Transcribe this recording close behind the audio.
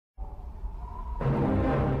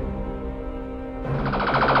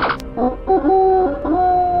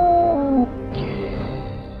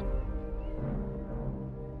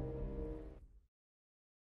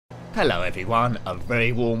Hello everyone, a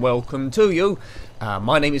very warm welcome to you.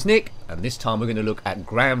 My name is Nick, and this time we're going to look at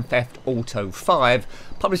Grand Theft Auto 5,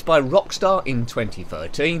 published by Rockstar in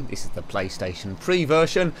 2013. This is the PlayStation 3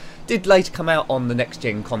 version. Did later come out on the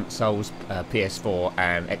next-gen consoles, PS4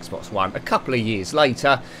 and Xbox One, a couple of years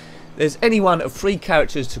later. There's any one of 3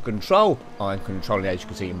 characters to control. I'm controlling, as you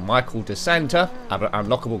can see, Michael DeSanta. Other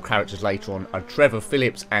unlockable characters later on are Trevor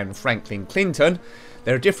Phillips and Franklin Clinton.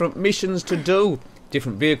 There are different missions to do,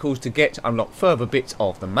 different vehicles to get to unlock further bits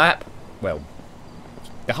of the map. Well,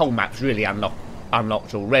 the whole map's really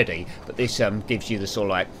unlocked already, but this gives you the sort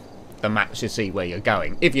of like the map to see where you're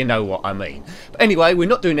going, if you know what I mean. But anyway, we're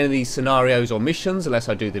not doing any of these scenarios or missions unless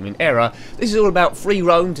I do them in error. This is all about free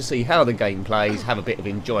roam to see how the game plays, have a bit of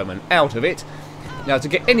enjoyment out of it. Now, to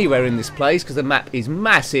get anywhere in this place, because the map is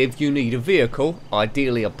massive, you need a vehicle,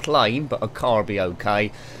 ideally a plane, but a car will be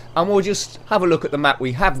okay. And we'll just have a look at the map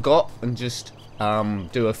we have got and just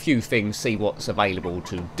do a few things, see what's available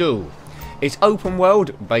to do. It's open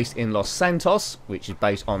world, based in Los Santos, which is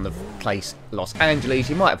based on the place Los Angeles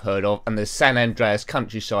you might have heard of, and the San Andreas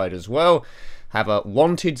countryside as well. Have a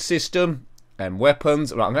wanted system and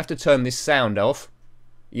weapons. Right, I'm going to have to turn this sound off.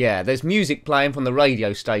 Yeah, there's music playing from the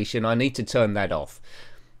radio station. I need to turn that off.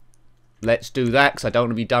 Let's do that, because I don't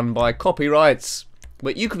want to be done by copyrights.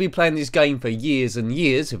 But you could be playing this game for years and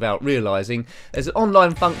years without realising. There's an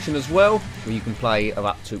online function as well, where you can play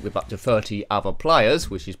with up to 30 other players,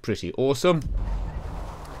 which is pretty awesome.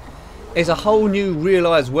 There's a whole new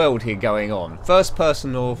realised world here going on. First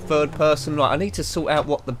person or third person. Right, I need to sort out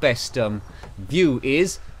what the best view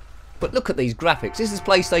is. But look at these graphics. This is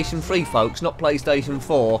PlayStation 3, folks, not PlayStation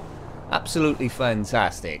 4. Absolutely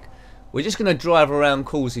fantastic. We're just going to drive around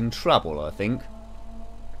causing trouble, I think.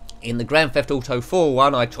 In the Grand Theft Auto 4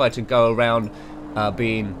 one, I tried to go around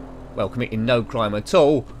committing no crime at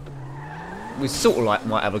all. We sort of like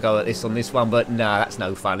might have a go at this on this one, but nah, that's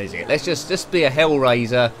no fun, is it? Let's just be a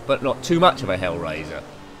hellraiser, but not too much of a hellraiser.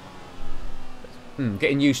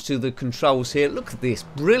 Getting used to the controls here. Look at this,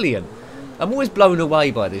 brilliant. I'm always blown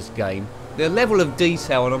away by this game. The level of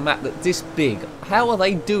detail on a map that's this big. How are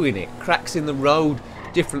they doing it? Cracks in the road,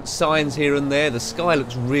 different signs here and there. The sky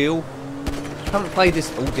looks real. I haven't played this.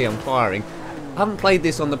 Oh dear, I'm firing. I haven't played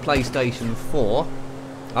this on the PlayStation 4.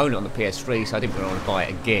 I own it on the PS3, so I didn't want to buy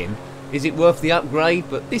it again. Is it worth the upgrade?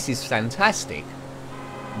 But this is fantastic.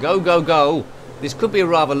 Go, go, go. This could be a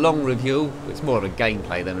rather long review. It's more of a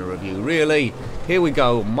gameplay than a review, really. Here we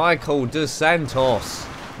go. Michael DeSantos.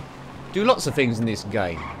 Do lots of things in this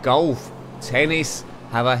game. Golf, tennis,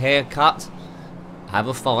 have a haircut, have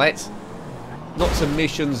a fight. Lots of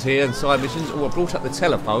missions here and side missions. Oh, I brought up the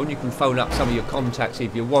telephone. You can phone up some of your contacts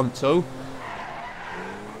if you want to.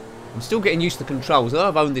 I'm still getting used to the controls.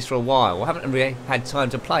 I've owned this for a while. I haven't really had time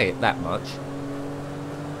to play it that much.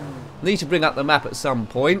 Need to bring up the map at some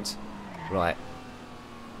point. Right.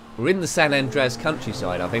 We're in the San Andreas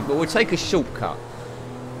countryside, I think, but we'll take a shortcut.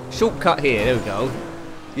 Shortcut here. There we go.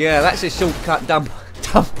 Yeah, that's a shortcut done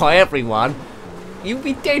by everyone. You'd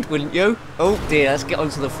be dead, wouldn't you? Oh dear, let's get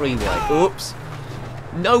onto the freeway. Oops.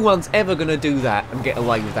 No one's ever going to do that and get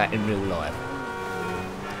away with that in real life.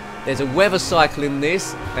 There's a weather cycle in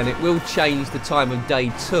this, and it will change the time of day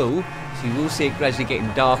too. So you will see it gradually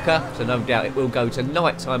getting darker, so no doubt it will go to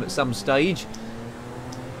night time at some stage.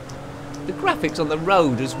 The graphics on the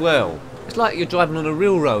road as well. It's like you're driving on a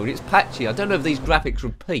real road. It's patchy. I don't know if these graphics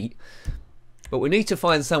repeat, but we need to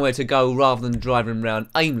find somewhere to go rather than driving around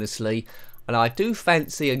aimlessly. And I do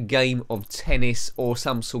fancy a game of tennis or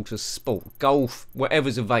some sort of sport, golf,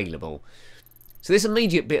 whatever's available. So this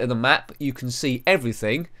immediate bit of the map, you can see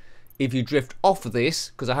everything. If you drift off of this,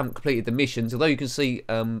 because I haven't completed the missions, although you can see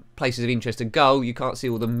places of interest to go, you can't see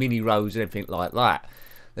all the mini roads and everything like that.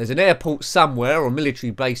 There's an airport somewhere or a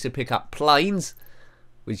military base to pick up planes,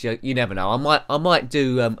 which you never know. I might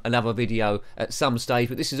do another video at some stage,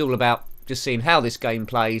 but this is all about just seeing how this game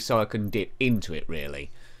plays so I can dip into it,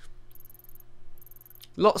 really.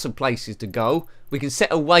 Lots of places to go. We can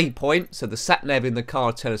set a waypoint so the sat-nav in the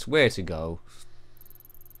car tell us where to go.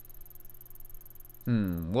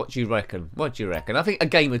 What do you reckon? What do you reckon? I think a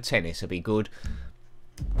game of tennis would be good.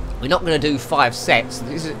 We're not going to do 5 sets.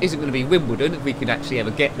 This isn't going to be Wimbledon if we can actually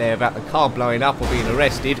ever get there without the car blowing up or being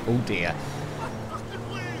arrested. Oh dear.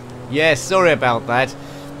 Yeah, sorry about that.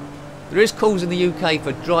 There is calls in the UK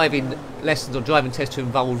for driving lessons or driving tests to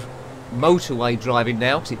involve motorway driving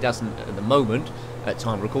now, because it doesn't at the moment. At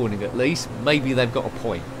time of recording at least. Maybe they've got a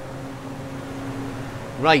point.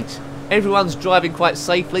 Right, everyone's driving quite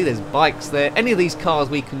safely. There's bikes there. Any of these cars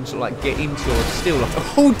we can sort of like get into or steal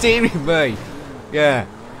off. Oh dearie me. Yeah.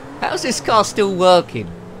 How's this car still working?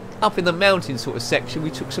 up in the mountain sort of section,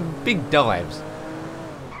 we took some big dives.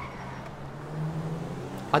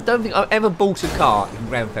 I don't think I've ever bought a car in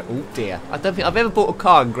Grand Theft. Oh dear! I don't think I've ever bought a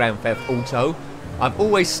car in Grand Theft Auto. I've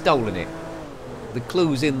always stolen it. The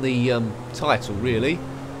clue's in the title, really.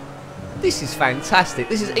 This is fantastic.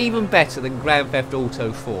 This is even better than Grand Theft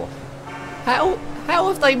Auto 4. How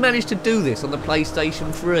have they managed to do this on the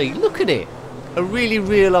PlayStation 3? Look at it. A really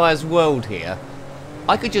realised world here.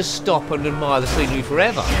 I could just stop and admire the scenery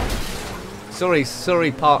forever.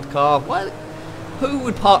 Sorry, parked car. What? Who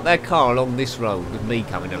would park their car along this road with me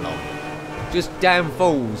coming along? Just damn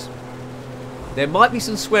fools. There might be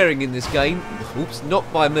some swearing in this game. Oops,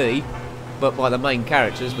 not by me, but by the main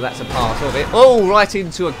characters, but that's a part of it. Oh, right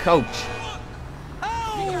into a coach.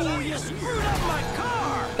 Oh, you screwed up my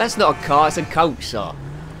car. That's not a car, it's a coach, sir.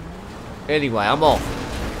 Anyway, I'm off.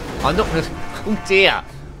 I'm not gonna... Oh dear.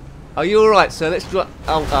 Are you alright, sir? Let's drive...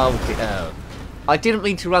 Oh dear. I didn't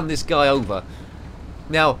mean to run this guy over.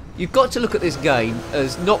 Now, you've got to look at this game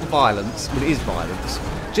as not violence, but it is violence.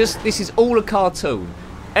 Just, this is all a cartoon.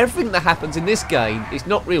 Everything that happens in this game is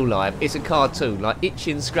not real life, it's a cartoon. Like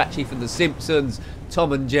Itchy and Scratchy from The Simpsons,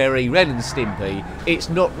 Tom and Jerry, Ren and Stimpy. It's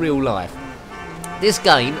not real life. This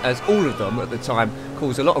game, as all of them at the time,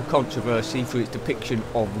 caused a lot of controversy through its depiction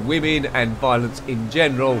of women and violence in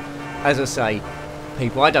general. As I say,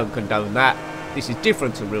 people, I don't condone that. This is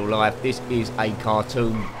different to real life. This is a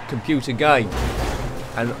cartoon computer game.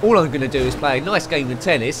 And all I'm going to do is play a nice game of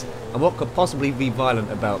tennis, and what could possibly be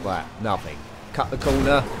violent about that? Nothing. Cut the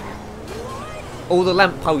corner. All the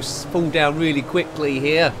lampposts fall down really quickly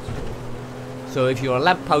here. So if you're a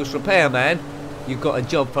lamppost repairman, you've got a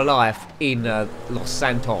job for life in Los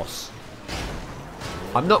Santos.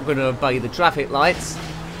 I'm not going to obey the traffic lights.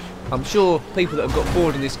 I'm sure people that have got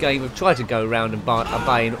bored in this game have tried to go around and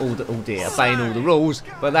obeying all the rules,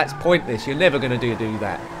 but that's pointless. You're never going to do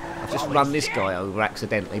that. I've just run this guy over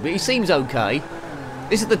accidentally, but he seems okay.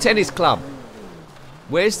 This is the tennis club.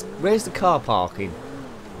 Where's the car parking?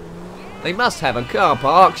 They must have a car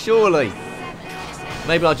park, surely.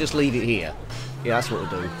 Maybe I'll just leave it here. Yeah, that's what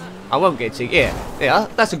I'll do. I won't get to... Yeah,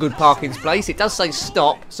 that's a good parking space. It does say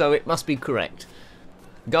stop, so it must be correct.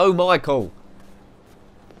 Go, Michael.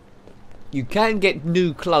 You can get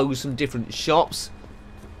new clothes from different shops.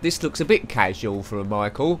 This looks a bit casual for a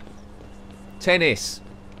Michael. Tennis.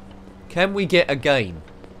 Can we get a game?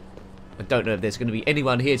 I don't know if there's going to be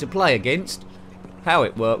anyone here to play against, how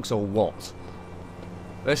it works or what.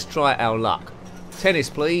 Let's try our luck. Tennis,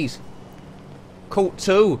 please. Court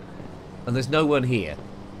 2. And there's no one here.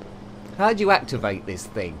 How do you activate this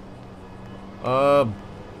thing?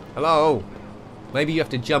 Hello? Maybe you have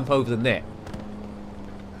to jump over the net.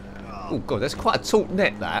 Oh god, that's quite a taut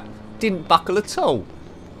net, that. Didn't buckle at all.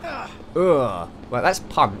 Ugh. Well, that's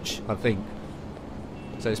punch, I think.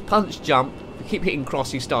 So it's punch, jump. If you keep hitting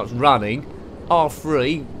cross, he starts running.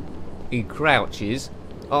 R3, he crouches.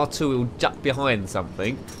 R2, he'll duck behind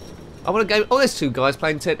something. I want to go... Oh, there's two guys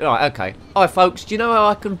playing tennis. Right, okay. Hi, folks. Do you know how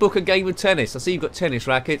I can book a game of tennis? I see you've got tennis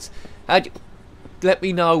rackets. How'd you... Let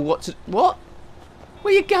me know what to... What?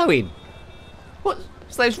 Where are you going? What?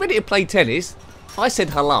 So they was ready to play tennis. I said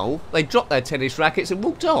hello. They dropped their tennis rackets and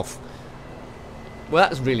walked off. Well,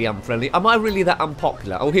 that's really unfriendly. Am I really that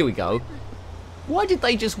unpopular? Oh, here we go. Why did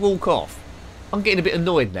they just walk off? I'm getting a bit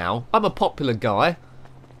annoyed now. I'm a popular guy.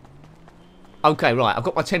 Okay, right. I've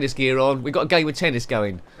got my tennis gear on. We've got a game of tennis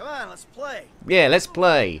going. Come on, let's play. Yeah, let's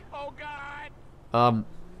play. Oh, God.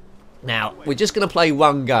 Now, we're just going to play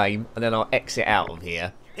one game, and then I'll exit out of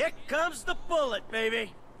here. Here comes the bullet,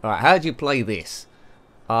 baby. Alright, how do you play this?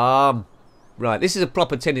 Right, this is a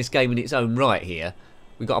proper tennis game in its own right here.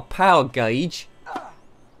 We've got a power gauge.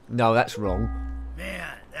 No, that's wrong.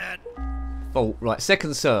 Man, that... Fault. Right,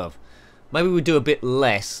 second serve. Maybe we'll do a bit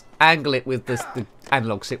less. Angle it with the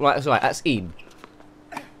analog stick. Right, that's right, that's in.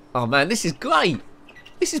 Oh man, this is great.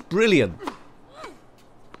 This is brilliant.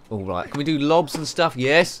 Alright, can we do lobs and stuff?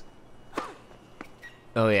 Yes.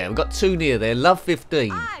 Oh yeah, we've got two near there. Love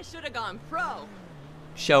 15. I should have gone pro.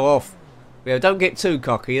 Show off. Yeah, don't get too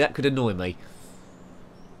cocky. That could annoy me.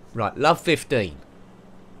 Right, love 15.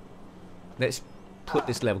 Let's put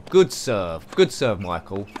this level. Good serve. Good serve,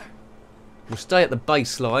 Michael. We'll stay at the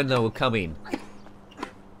baseline, then we'll come in.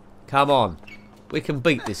 Come on. We can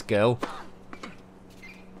beat this girl.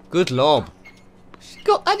 Good lob.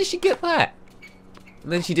 How did she get that?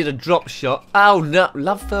 And then she did a drop shot. Oh no,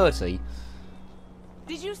 love 30.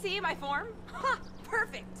 Did you see my form? Ha!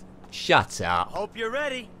 Perfect. Shut up. Hope you're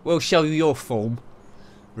ready. We'll show you your form.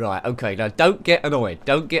 Right, okay, now don't get annoyed.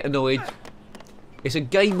 Don't get annoyed. It's a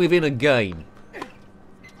game within a game.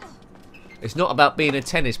 It's not about being a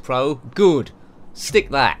tennis pro. Good. Stick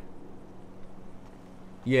that.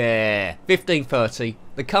 Yeah, 15:30.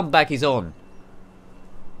 The comeback is on.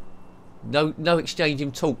 No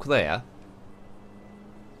exchanging talk there.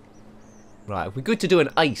 Right, we're good to do an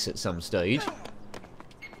ace at some stage.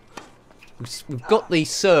 We've got the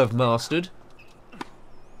serve mastered.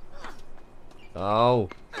 Oh.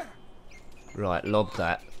 Right, lob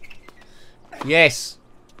that. Yes.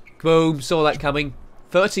 Boom, saw that coming.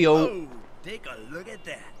 30 all. Oh, take a look at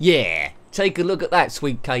that. Yeah, take a look at that,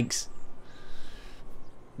 sweet cakes.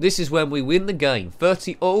 This is when we win the game.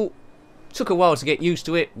 30 all. Took a while to get used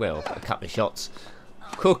to it. Well, a couple of shots.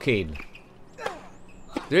 Cooking.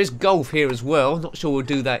 There is golf here as well. Not sure we'll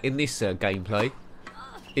do that in this gameplay.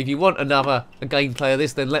 If you want a gameplay of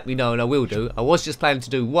this, then let me know and I will do. I was just planning to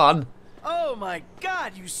do one. Oh my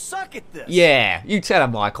god, you suck at this. Yeah, you tell her,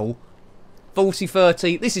 Michael.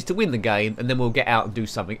 40-30. This is to win the game, and then we'll get out and do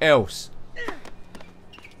something else.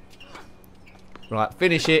 Right,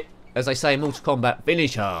 finish it. As they say in Mortal Kombat,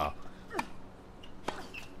 finish her.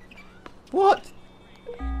 What?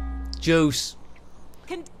 Juice.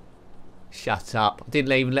 Shut up. I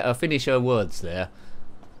didn't even let her finish her words there.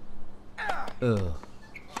 Ugh.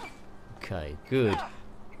 Okay, good.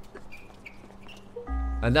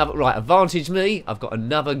 Another, right, advantage me. I've got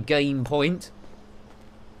another game point.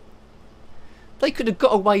 They could have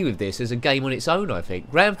got away with this as a game on its own, I think.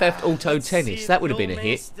 Grand Theft Auto Tennis, that would have been a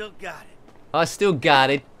hit. Still got it. I still got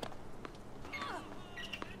it.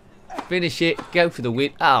 Finish it, go for the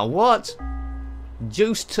win. Ah, what?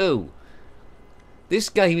 Juice 2. This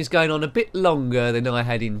game is going on a bit longer than I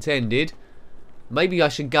had intended. Maybe I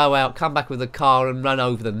should go out, come back with a car and run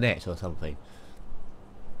over the net or something.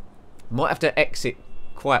 Might have to exit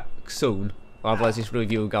quite soon, otherwise this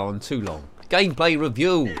review will go on too long. Gameplay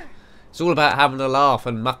review. It's all about having a laugh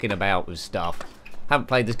and mucking about with stuff. Haven't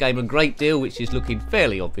played this game a great deal, which is looking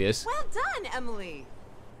fairly obvious. Well done, Emily.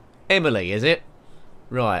 Emily, is it?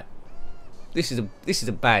 Right. This is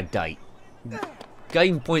a bad date.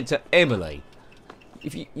 Game point to Emily.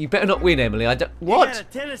 If you better not win, Emily. I don't. What? You got a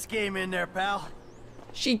tennis game in there, pal.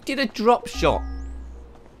 She did a drop shot.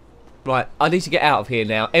 Right, I need to get out of here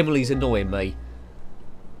now. Emily's annoying me.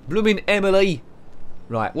 Blooming Emily.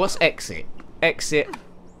 Right, what's exit? Exit.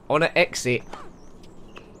 I want to exit.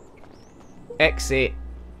 Exit.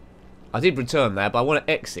 I did return that, but I want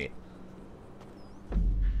to exit.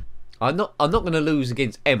 I'm not going to lose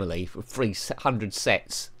against Emily for 300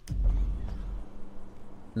 sets.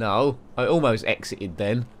 No, I almost exited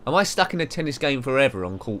then. Am I stuck in a tennis game forever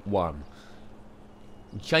on court 1?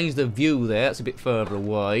 Change the view there. That's a bit further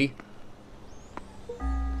away.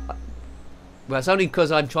 Well, it's only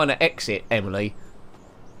because I'm trying to exit Emily.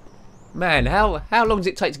 Man, how long does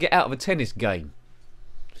it take to get out of a tennis game?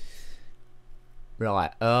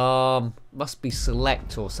 Right, must be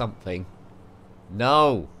select or something.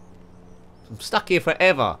 No. I'm stuck here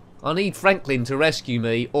forever. I need Franklin to rescue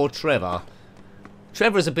me, or Trevor.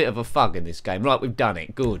 Trevor's a bit of a thug in this game. Right, we've done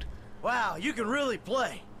it. Good. Wow, you can really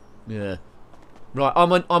play. Yeah. Right,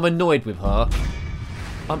 I'm annoyed with her.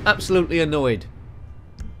 I'm absolutely annoyed.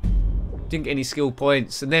 Didn't get any skill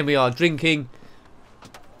points, and then we are drinking.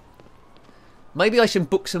 Maybe I should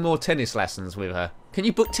book some more tennis lessons with her. Can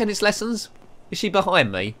you book tennis lessons? Is she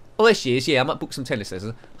behind me? Oh, there she is. Yeah, I might book some tennis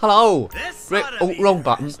lessons. Hello. Oh, wrong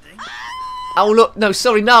button. Oh, look. No,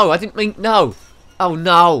 sorry. No, I didn't mean... No. Oh,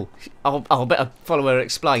 no. Oh, I better follow her and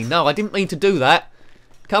explain. No, I didn't mean to do that.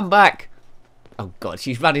 Come back. Oh, God.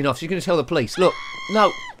 She's running off. She's going to tell the police. Look.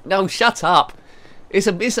 No. No, shut up. It's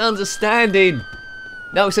a misunderstanding.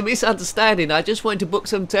 No, it's a misunderstanding. I just wanted to book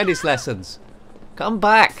some tennis lessons. Come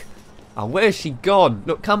back. Oh, where's she gone?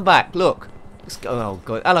 Look, come back. Look. Let's go. Oh,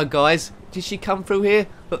 God. Hello, guys. Did she come through here?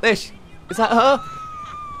 Look, there she... Is that her?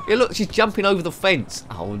 Yeah, look, she's jumping over the fence.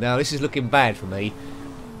 Oh, no, this is looking bad for me.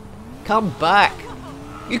 Come back.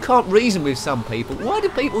 You can't reason with some people. Why do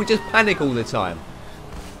people just panic all the time?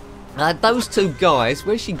 Those two guys,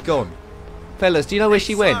 where's she gone? Fellas, do you know where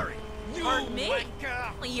she went? Pardon me?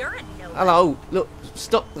 Well, you're a no. Hello, look,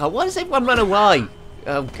 stop. Oh, why does everyone run away?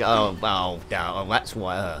 Oh, that's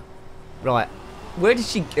why. Right, where did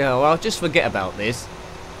she go? I'll just forget about this.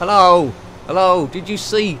 Hello, hello, did you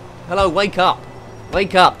see? Hello, wake up.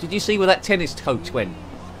 Wake up. Did you see where that tennis coach went?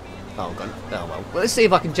 Oh, God. Oh, well, let's see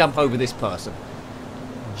if I can jump over this person.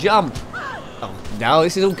 Jump. Oh, no,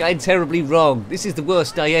 this is all going terribly wrong. This is the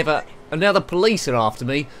worst day ever. And now the police are after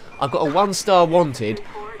me. I've got a 1-star wanted,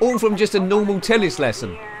 all from just a normal tennis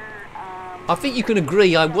lesson. I think you can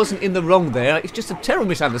agree I wasn't in the wrong there. It's just a terrible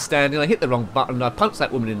misunderstanding. I hit the wrong button, I punched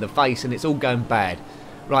that woman in the face, and it's all going bad.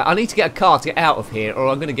 Right, I need to get a car to get out of here, or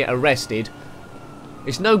I'm going to get arrested.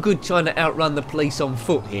 It's no good trying to outrun the police on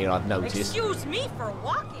foot here, I've noticed. Excuse me for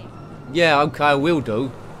walking. Yeah, okay, I will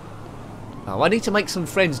do. Oh, I need to make some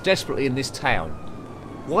friends desperately in this town.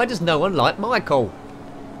 Why does no one like Michael?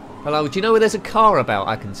 Hello, do you know where there's a car about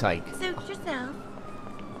I can take? Suit yourself.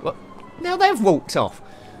 What? Now they've walked off.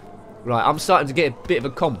 Right, I'm starting to get a bit of a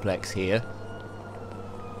complex here.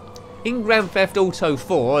 In Grand Theft Auto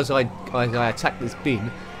 4, as I attack this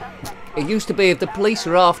bin, it used to be if the police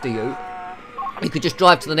are after you, you could just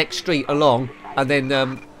drive to the next street along and then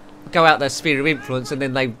go out their sphere of influence, and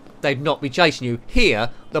then they'd not be chasing you. Here,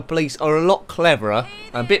 the police are a lot cleverer,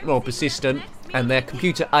 a bit more persistent, and their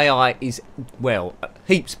computer AI is, well,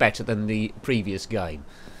 heaps better than the previous game.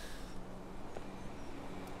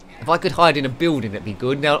 If I could hide in a building, that'd be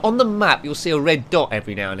good. Now, on the map, you'll see a red dot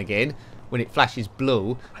every now and again when it flashes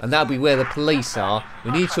blue, and that'll be where the police are.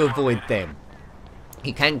 We need to avoid them.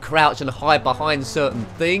 You can crouch and hide behind certain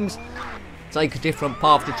things, take a different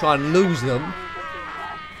path to try and lose them.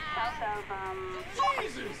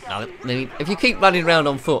 No, if you keep running around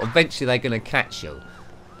on foot, eventually they're going to catch you.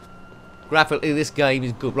 Graphically, this game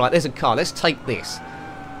is good. Right, there's a car. Let's take this.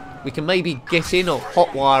 We can maybe get in or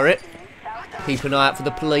hotwire it. Keep an eye out for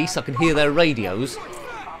the police. I can hear their radios.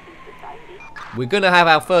 We're going to have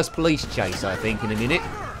our first police chase, I think, in a minute.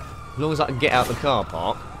 As long as I can get out the car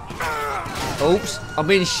park. Oops, I'm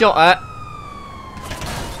being shot at.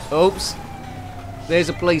 Oops. There's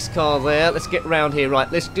a police car there. Let's get round here.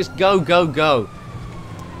 Right, let's just go, go, go.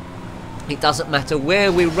 It doesn't matter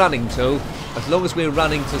where we're running to, as long as we're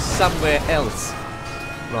running to somewhere else.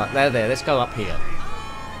 Right, there. Let's go up here.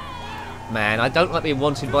 Man, I don't like being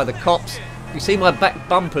wanted by the cops. You see my back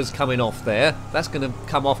bumper's coming off there. That's going to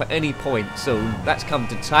come off at any point soon. That's come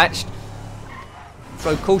detached.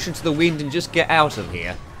 Throw caution to the wind and just get out of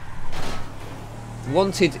here.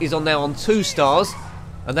 Wanted is now on 2 stars,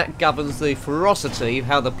 and that governs the ferocity of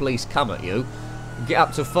how the police come at you. Get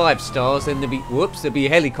up to 5 stars, then there'll be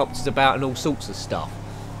helicopters about and all sorts of stuff.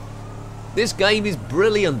 This game is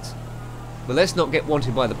brilliant. But let's not get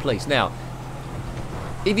wanted by the police. Now,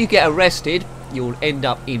 if you get arrested, you'll end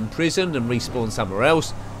up in prison and respawn somewhere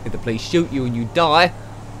else. If the police shoot you and you die,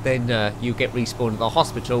 then you get respawned at the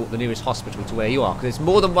hospital, the nearest hospital to where you are. Because there's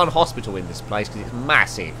more than one hospital in this place, because it's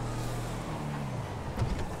massive.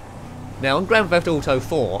 Now, on Grand Theft Auto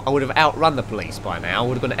 4, I would have outrun the police by now. I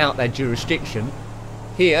would have gone out their jurisdiction.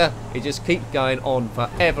 Here, it just keeps going on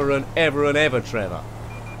forever and ever and ever, Trevor.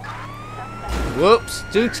 Whoops.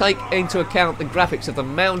 Do take into account the graphics of the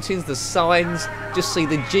mountains, the signs. Just see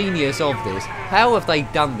the genius of this. How have they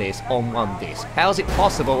done this on one disc? How's it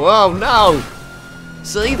possible? Oh, no!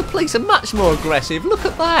 See, the police are much more aggressive. Look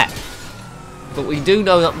at that. But we do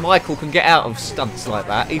know that Michael can get out of stunts like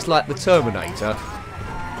that. He's like the Terminator.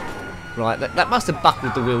 Right, that must have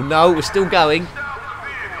buckled the wheel. No, we're still going.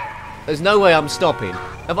 There's no way I'm stopping.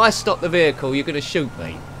 If I stop the vehicle, you're going to shoot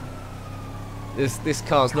me. This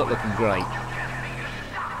car's not looking great.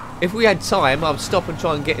 If we had time, I'd stop and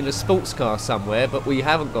try and get in a sports car somewhere, but we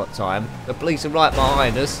haven't got time. The police are right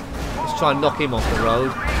behind us. Let's try and knock him off the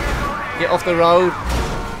road. Get off the road.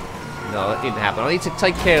 No, it didn't happen. I need to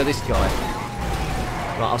take care of this guy.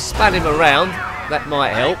 Right, I'll span him around. That might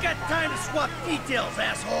help. I ain't got time to swap details,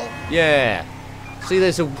 asshole. Yeah. See,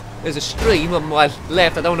 there's a stream on my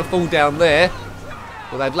left. I don't want to fall down there.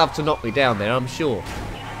 Well, they'd love to knock me down there, I'm sure.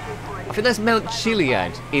 I think that's Mount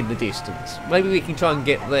Chiliad in the distance. Maybe we can try and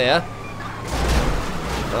get there.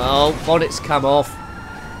 Oh, bonnet's come off.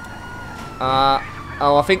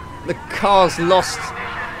 Oh, I think the car's lost.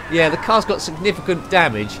 Yeah, the car's got significant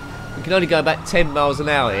damage. We can only go about 10 miles an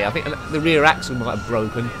hour here. I think the rear axle might have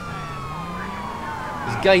broken.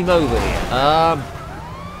 It's game over here.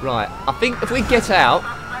 Right, I think if we get out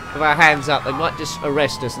with our hands up, they might just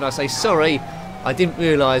arrest us, and I say, sorry, I didn't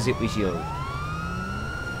realise it was you.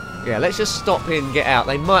 Yeah, let's just stop here and get out.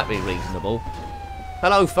 They might be reasonable.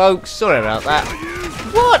 Hello, folks. Sorry about that.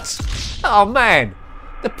 What? Oh, man.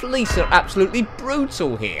 The police are absolutely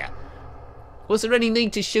brutal here. Was there any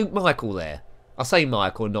need to shoot Michael there? I say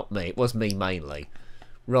Michael, not me. It was me mainly.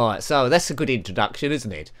 Right, so that's a good introduction,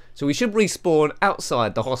 isn't it? So we should respawn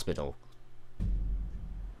outside the hospital.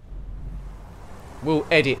 We'll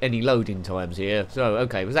edit any loading times here. So,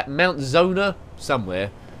 okay, was that Mount Zona?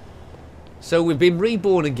 Somewhere. So we've been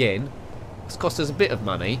reborn again. It's cost us a bit of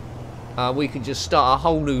money. We can just start a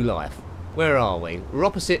whole new life. Where are we? We're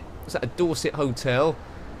opposite, is that a Dorset hotel?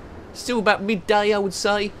 Still about midday, I would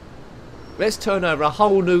say. Let's turn over a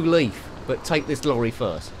whole new leaf. But take this lorry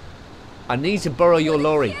first. I need to borrow your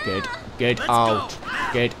lorry. Get out.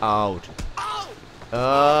 Get out.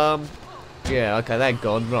 Yeah, okay, they're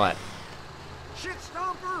gone. Right.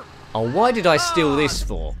 Oh, why did I steal this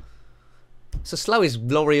for? It's the slowest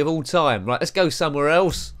lorry of all time. Right, let's go somewhere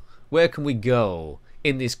else. Where can we go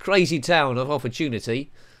in this crazy town of opportunity?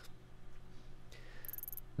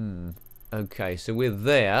 Okay, so we're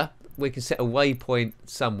there. We can set a waypoint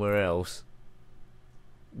somewhere else.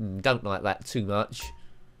 Don't like that too much.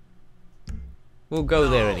 We'll go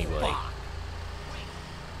there anyway.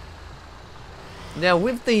 Now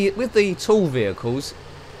with the tall vehicles,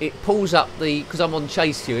 it pulls up the, because I'm on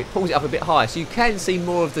chase queue, it pulls it up a bit higher, so you can see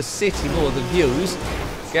more of the city, more of the views.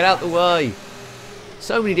 Get out the way.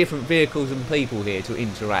 So many different vehicles and people here to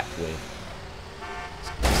interact with.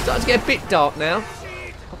 It's starting to get a bit dark now.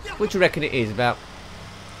 What do you reckon it is? About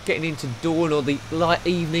getting into dawn or the light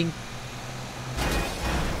evening?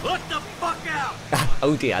 Let the fuck out!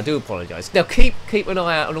 Oh dear, I do apologise. Now keep an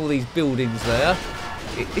eye out on all these buildings there.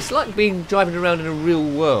 It's like driving around in a real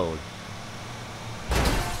world.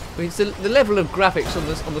 I mean, it's the level of graphics on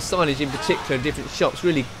the signage in particular in different shops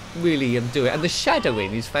really do it. And the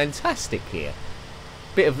shadowing is fantastic here.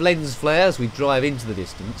 Bit of lens flare as we drive into the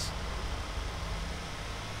distance.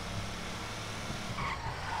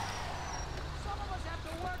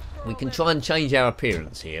 We can try and change our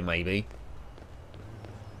appearance here, maybe.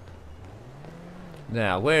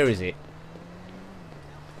 Now, where is it?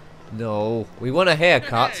 No, we want a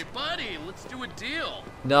haircut. Hey, buddy, let's do a deal.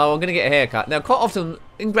 No, I'm going to get a haircut. Now, quite often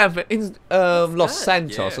in Los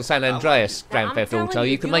Santos or San Andreas Grand Theft Auto,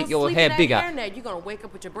 you can make your hair bigger. You're gonna wake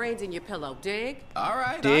up with your brains in your pillow, dig? All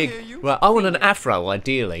right, Dig. I hear you. Right, I want an afro,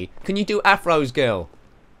 ideally. Can you do afros, girl?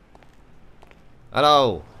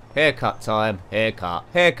 Hello. Haircut time. Haircut.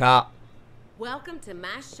 Haircut. Welcome to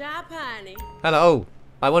my shop, honey. Hello.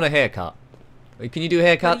 I want a haircut. Can you do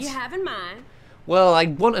haircuts? What do you have in mind? Well, I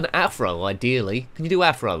want an afro, ideally. Can you do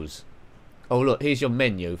afros? Oh, look, here's your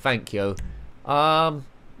menu. Thank you. None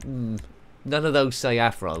of those say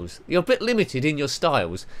afros. You're a bit limited in your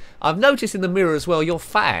styles. I've noticed in the mirror as well, your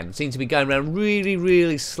fan seems to be going around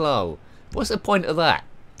really slow. What's the point of that?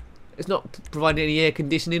 It's not providing any air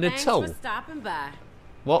conditioning at all. Thanks for stopping by.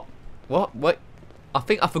 What? I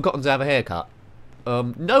think I've forgotten to have a haircut.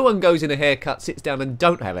 No one goes in a haircut, sits down and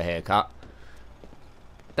don't have a haircut.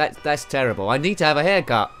 That's terrible. I need to have a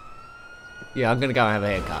haircut. Yeah, I'm gonna go and have a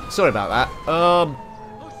haircut. Sorry about that.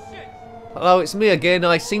 Hello, it's me again.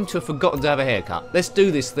 I seem to have forgotten to have a haircut. Let's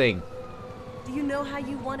do this thing. Do you know how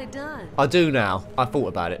you want it done? I do now. I thought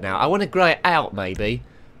about it now. I want to grey it out, maybe.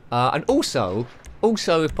 And also,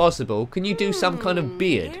 if possible, can you do some kind of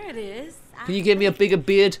beard? Here it is. Can you give me a bigger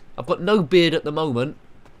beard? I've got no beard at the moment.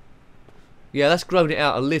 Yeah, that's grown it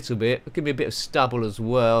out a little bit. Give me a bit of stubble as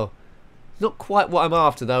well. Not quite what I'm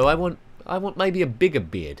after though. I want maybe a bigger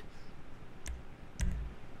beard.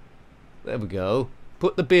 There we go.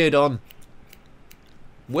 Put the beard on.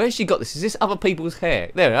 Where's she got this? Is this other people's hair?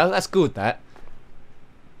 There we are. That's good, that.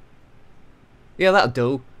 Yeah, that'll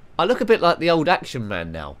do. I look a bit like the old Action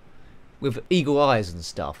Man now. With eagle eyes and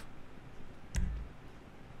stuff.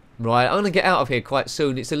 Right, I'm going to get out of here quite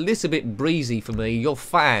soon. It's a little bit breezy for me. Your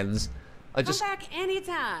fans are just... Come back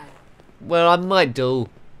anytime. Well, I might do.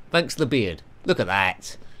 Thanks to the beard. Look at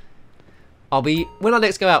that. When I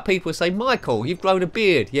next go out, people say, Michael, you've grown a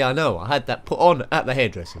beard. Yeah, I know. I had that put on at the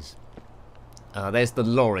hairdressers. There's the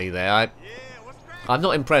lorry there. I'm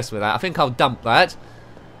not impressed with that. I think I'll dump that.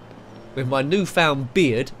 With my newfound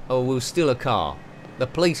beard, I will steal a car. The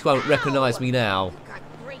police won't recognise me now.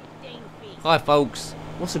 Hi, folks.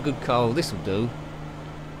 What's a good car? This will do.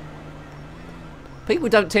 People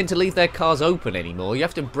don't tend to leave their cars open anymore. You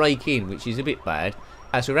have to break in, which is a bit bad.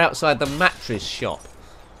 As we're outside the mattress shop.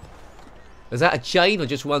 Is that a chain or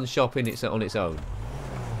just one shop on its own?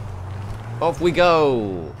 Off we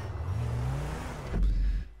go.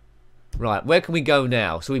 Right, where can we go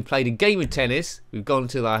now? So we played a game of tennis. We've gone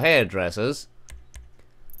to the hairdressers.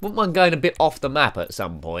 Wouldn't mind going a bit off the map at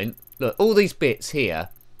some point. Look, all these bits here.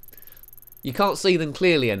 You can't see them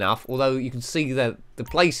clearly enough, although you can see the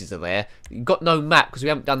places are there. You've got no map because we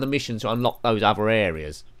haven't done the mission to unlock those other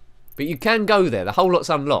areas. But you can go there. The whole lot's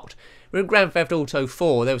unlocked. In Grand Theft Auto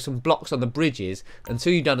 4, there were some blocks on the bridges.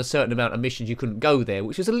 Until you'd done a certain amount of missions, you couldn't go there,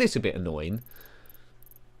 which was a little bit annoying.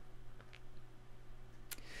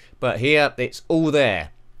 But here, it's all there.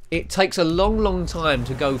 It takes a long time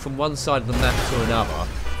to go from one side of the map to another.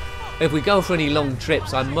 If we go for any long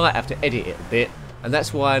trips, I might have to edit it a bit. And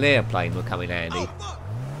that's why an airplane will come in handy.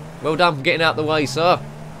 Well done for getting out the way, sir.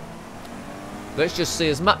 Let's just see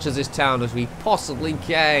as much of this town as we possibly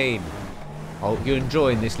can. I hope you're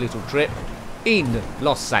enjoying this little trip in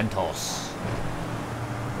Los Santos.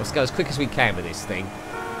 Let's go as quick as we can with this thing.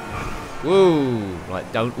 Woo! Right,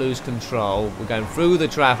 don't lose control. We're going through the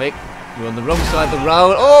traffic. We're on the wrong side of the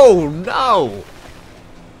road. Oh, no!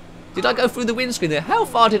 Did I go through the windscreen there? How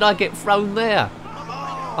far did I get thrown there?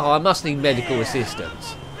 Oh, I must need medical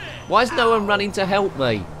assistance. Why is no one running to help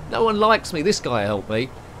me? No one likes me. This guy helped me.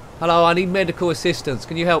 Hello, I need medical assistance.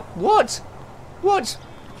 Can you help? What? What?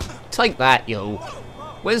 Take that, you.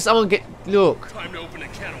 When someone get... Look. Time to open a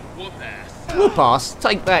can of whoop ass. Whoop ass.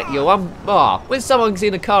 Take that, you. When someone's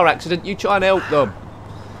in a car accident, you try and help them.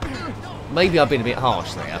 Maybe I've been a bit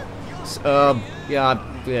harsh there.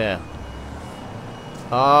 Yeah.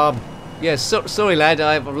 Sorry, lad.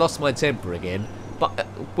 I've lost my temper again. But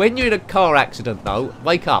when you're in a car accident, though,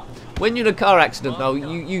 wake up. When you're in a car accident, though,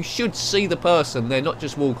 you should see the person there, not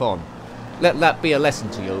just walk on. Let that be a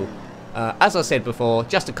lesson to you. As I said before,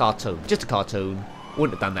 just a cartoon. Just a cartoon.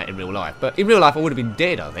 Wouldn't have done that in real life. But in real life, I would have been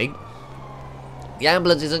dead, I think. The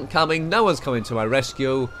ambulance isn't coming. No one's coming to my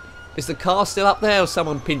rescue. Is the car still up there, or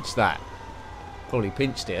someone pinched that? Probably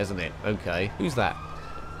pinched it, hasn't it? Okay. Who's that?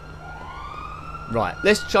 Right.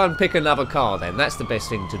 Let's try and pick another car, then. That's the best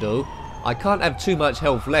thing to do. I can't have too much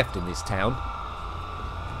health left in this town.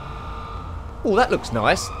 Oh, that looks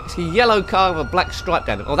nice. It's a yellow car with a black stripe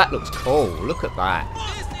down it. Oh, that looks cool. Look at that.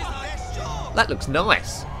 That looks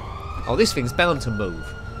nice. Oh, this thing's bound to move.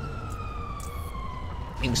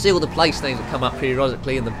 You can see all the place names that come up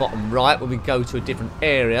periodically in the bottom right when we go to a different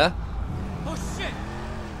area. Oh shit!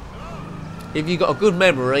 If you've got a good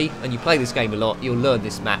memory and you play this game a lot, you'll learn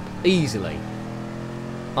this map easily.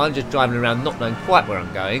 I'm just driving around not knowing quite where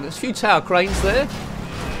I'm going. There's a few tower cranes there.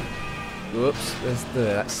 Whoops,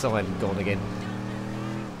 that sign gone again.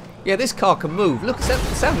 Yeah, this car can move. Look, the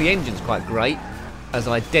sound of the engine's quite great as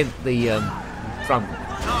I dent the front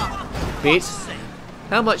bit.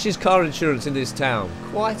 How much is car insurance in this town?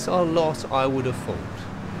 Quite a lot, I would have thought.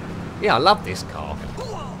 Yeah, I love this car.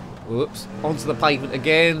 Whoops, onto the pavement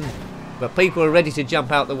again. But people are ready to jump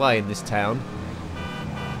out the way in this town.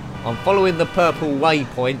 I'm following the purple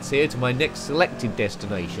waypoints here to my next selected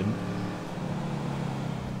destination.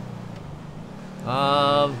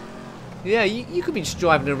 Yeah, you could be just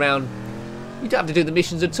driving around. You don't have to do the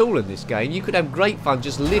missions at all in this game. You could have great fun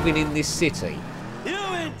just living in this city. You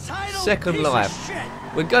entitled Second piece life. of shit.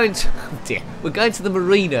 We're going to... Oh dear. We're going to the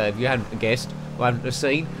marina, if you hadn't guessed, or haven't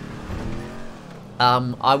seen.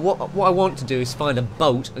 What I want to do is find a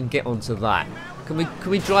boat and get onto that. Can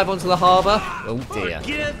we drive onto the harbour? Oh dear.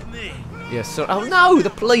 Forgive me. Yes, sorry. Oh no, the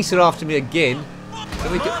police are after me again.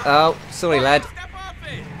 Can we do... Oh, sorry, lad.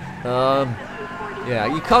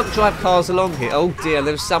 Yeah, you can't drive cars along here. Oh dear,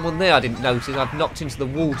 there was someone there I didn't notice. I've knocked into the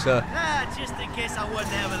water. Just in case I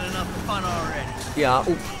wasn't having enough fun already. Yeah,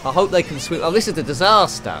 I hope they can swim. Oh, this is a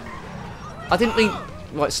disaster. I didn't mean...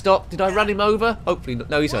 Right, stop. Did I run him over? Hopefully not.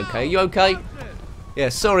 No, he's okay. You okay? Yeah,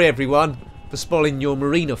 sorry everyone for spoiling your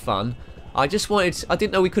marina fun. I just wanted... I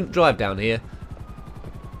didn't know we couldn't drive down here.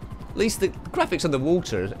 At least the graphics on the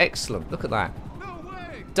water is excellent. Look at that.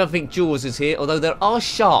 Don't think Jaws is here, although there are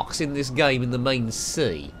sharks in this game in the main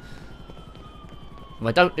sea. If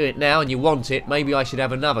I don't do it now and you want it, maybe I should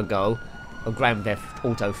have another go of Grand Theft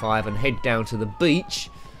Auto 5 and head down to the beach.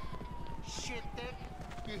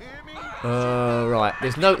 Right,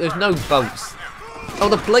 there's no boats. Oh,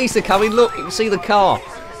 the police are coming, look, you can see the car.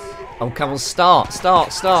 Oh, come on, start.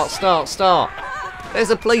 There's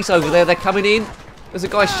the police over there, they're coming in. There's a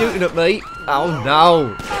guy shooting at me. Oh,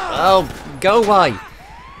 no. Oh, go away.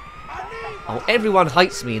 Oh, everyone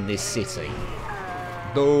hates me in this city.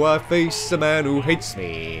 Though I face a man who hates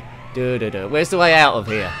me. Where's the way out of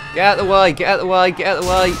here? Get out of the way, get out of the way, get out of the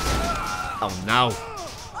way. Oh, no.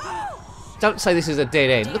 Don't say this is a dead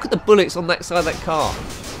end. Look at the bullets on that side of that car.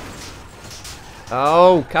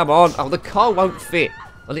 Oh, come on. Oh, the car won't fit.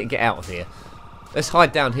 I need to get out of here. Let's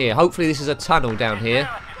hide down here. Hopefully this is a tunnel down here.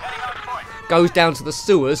 Goes down to the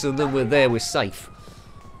sewers and then we're there, we're safe.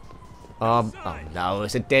 Oh no,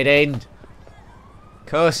 it's a dead end.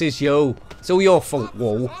 Curses you. It's all your fault,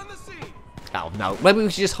 Wall. Oh no, maybe we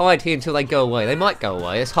should just hide here until they go away. They might go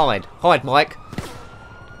away. Let's hide. Hide, Mike.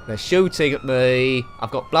 They're shooting at me.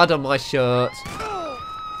 I've got blood on my shirt.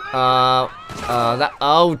 Oh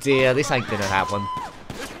dear, this ain't gonna happen.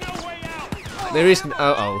 There isn't.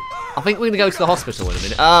 I think we're gonna go to the hospital in a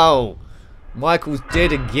minute. Oh, Michael's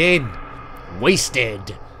dead again.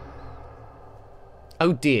 Wasted.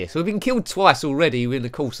 Oh dear, so we've been killed twice already in the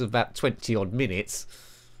course of about 20 odd minutes.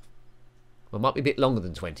 Well, it might be a bit longer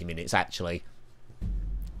than 20 minutes actually.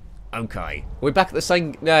 Okay, we're back at the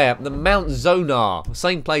same, the Mount Zonar,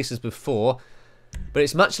 same place as before, but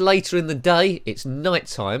it's much later in the day. It's night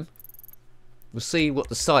time. We'll see what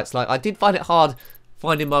the site's like. I did find it hard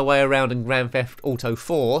finding my way around in Grand Theft Auto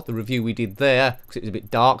 4, the review we did there, because it was a bit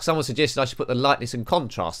dark. Someone suggested I should put the lightness and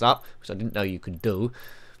contrast up, which I didn't know you could do.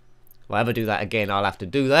 If I ever do that again, I'll have to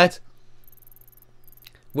do that.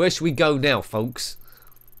 Where should we go now, folks?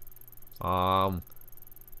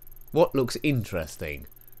 What looks interesting?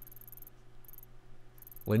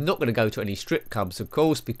 We're not going to go to any strip clubs, of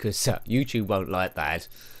course, because YouTube won't like that.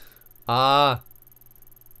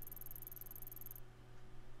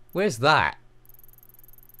 Where's that?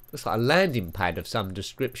 Looks like a landing pad of some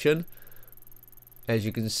description. As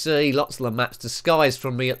you can see, lots of the map's disguised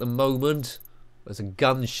from me at the moment. There's a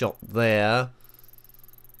gun shop there.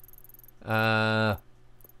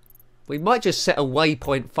 We might just set a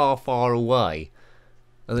waypoint far, far away.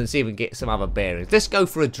 And then see if we can get some other bearings. Let's go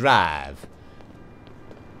for a drive.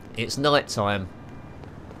 It's night time.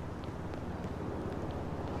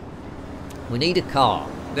 We need a car.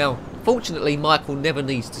 Now, fortunately, Michael never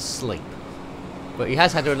needs to sleep. But he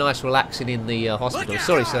has had a nice relaxing in the hospital.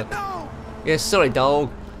 Sorry, sir. No! Yes, sorry,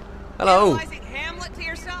 dog. Hello. Analyzing Hamlet to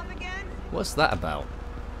yourself again? What's that about?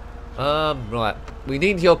 Right. We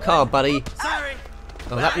need your car, buddy. Sorry.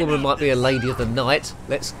 Oh, that woman might be a lady of the night.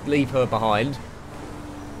 Let's leave her behind.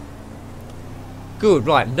 Good,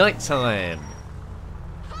 right, night time.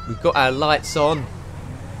 We've got our lights on.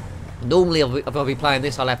 Normally, if I'll be playing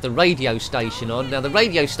this, I'll have the radio station on. Now, the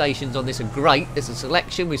radio stations on this are great. There's a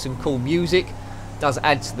selection with some cool music. Does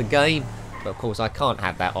add to the game. But, of course, I can't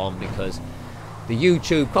have that on because the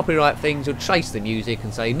YouTube copyright things will trace the music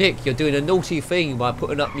and say, Nick, you're doing a naughty thing by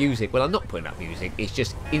putting up music. Well, I'm not putting up music. It's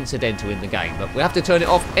just incidental in the game. But we have to turn it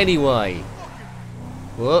off anyway.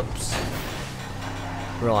 Whoops.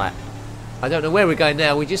 Right. I don't know where we're going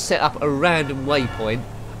now. We just set up a random waypoint.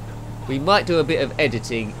 We might do a bit of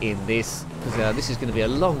editing in this, because this is going to be a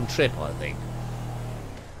long trip, I think.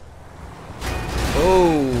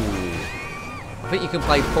 Oh, I think you can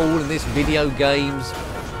play pool in this video games.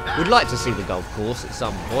 Would like to see the golf course at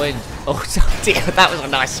some point. Oh dear, that was a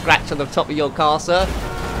nice scratch on the top of your car, sir.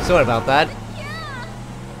 Sorry about that.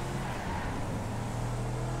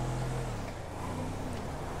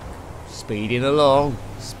 Speeding along.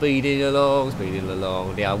 Speeding along, speeding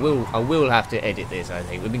along. Yeah, I will have to edit this, I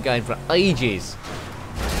think. We've been going for ages.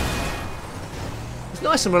 It's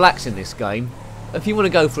nice and relaxing, this game. If you want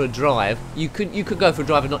to go for a drive, you could go for a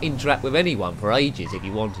drive and not interact with anyone for ages if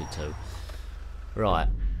you wanted to. Right.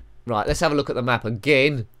 Right, let's have a look at the map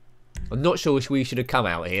again. I'm not sure we should have come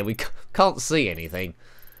out here. We can't see anything.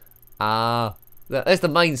 There's the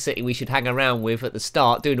main city we should hang around with at the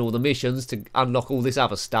start, doing all the missions to unlock all this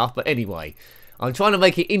other stuff. But anyway, I'm trying to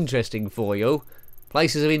make it interesting for you.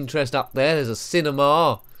 Places of interest up there. There's a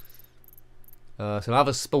cinema. Some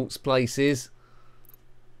other sports places.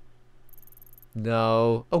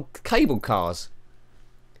 No. Oh, cable cars.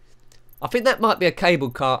 I think that might be a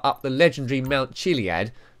cable car up the legendary Mount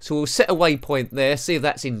Chiliad. So we'll set a waypoint there, see if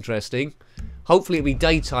that's interesting. Hopefully it'll be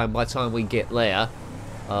daytime by the time we get there.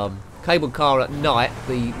 Cable car at night,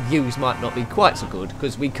 the views might not be quite so good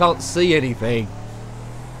because we can't see anything.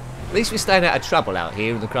 At least we're staying out of trouble out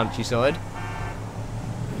here in the countryside.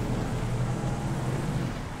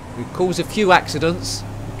 We cause a few accidents,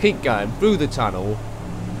 keep going through the tunnel.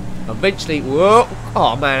 Eventually, whoa!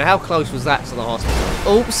 Oh man, how close was that to the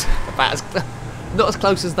hospital? Oops! Not as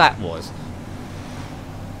close as that was.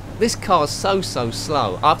 This car's so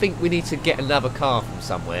slow. I think we need to get another car from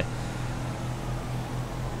somewhere.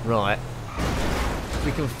 Right.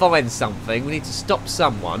 We can find something. We need to stop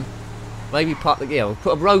someone. Maybe park the... Yeah, we'll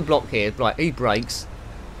put a roadblock here. Right, he brakes.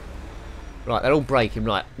 Right, they're all braking.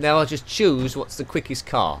 Right, now I'll just choose what's the quickest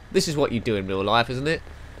car. This is what you do in real life, isn't it?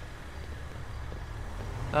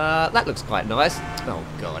 That looks quite nice. Oh,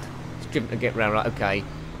 God. It's driven to get round. Right, okay.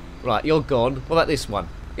 Right, you're gone. What about this one?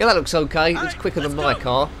 Yeah, that looks okay. It's quicker than my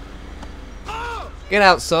car. Get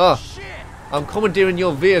out, sir. I'm commandeering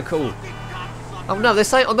your vehicle. Oh, no, there's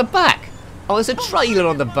something on the back. Oh, there's a trailer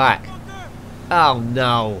on the back. Oh,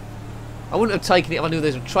 no. I wouldn't have taken it if I knew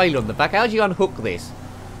there's a trailer on the back. How do you unhook this?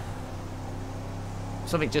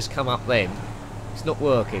 Something just come up then. It's not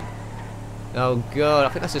working. Oh, God. I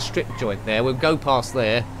think that's a strip joint there. We'll go past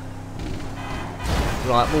there.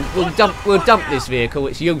 Right, we'll dump this vehicle.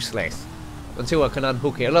 It's useless until I can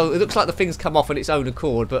unhook it. Although it looks like the thing's come off on its own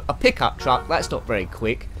accord, but a pickup truck, that's not very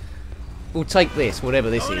quick. We'll take this, whatever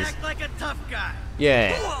this is. Act like a tough guy.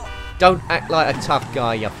 Yeah. Don't act like a tough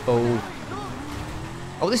guy, you fool.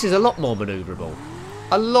 Oh, this is a lot more manoeuvrable.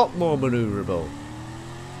 A lot more manoeuvrable.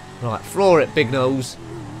 Right, floor it, big nose.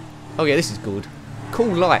 Oh yeah, this is good.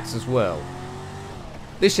 Cool lights as well.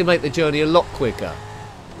 This should make the journey a lot quicker.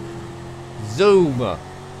 Zoom.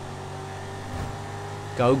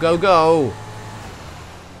 Go, go, go.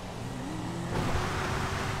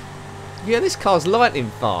 Yeah, this car's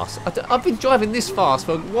lightning fast. I've been driving this fast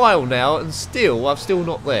for a while now, and still, I'm still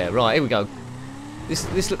not there. Right, here we go.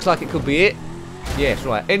 This looks like it could be it. Yes,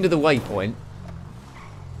 right, end of the waypoint.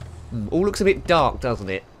 All looks a bit dark, doesn't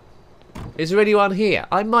it? Is there anyone here?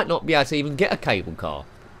 I might not be able to even get a cable car.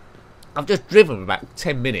 I've just driven for about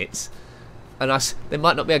 10 minutes. And there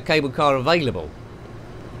might not be a cable car available.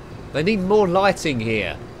 They need more lighting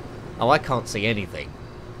here. Oh, I can't see anything.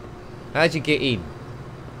 How'd you get in?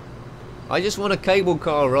 I just want a cable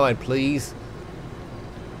car ride, please.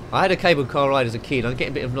 I had a cable car ride as a kid. I'm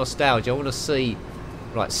getting a bit of nostalgia. I want to see...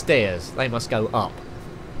 Right, stairs. They must go up.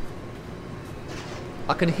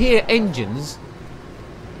 I can hear engines.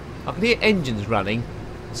 I can hear engines running.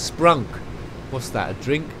 Sprunk. What's that, a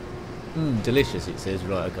drink? Delicious, it says.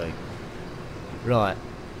 Right, okay. Right.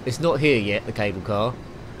 It's not here yet, the cable car.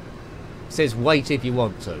 It says wait if you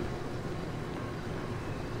want to.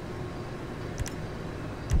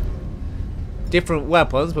 Different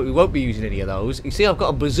weapons, but we won't be using any of those. You see, I've got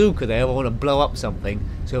a bazooka there. I want to blow up something.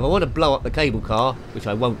 So if I want to blow up the cable car, which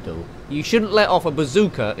I won't do, you shouldn't let off a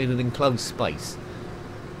bazooka in an enclosed space.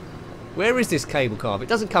 Where is this cable car? If it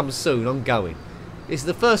doesn't come soon, I'm going. It's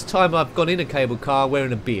the first time I've gone in a cable car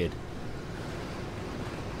wearing a beard.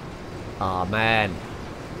 Ah, man.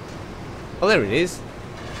 Oh, there it is.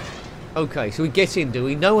 Okay, so we get in, do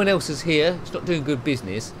we? No one else is here. It's not doing good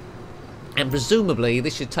business. And presumably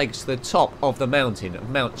this should take us to the top of the mountain of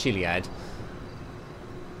Mount Chiliad.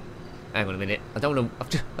 Hang on a minute. I don't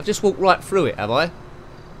want to... I've just walked right through it, have I?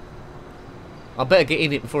 I better get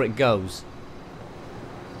in it before it goes.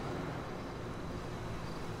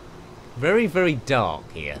 Very, very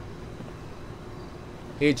dark here.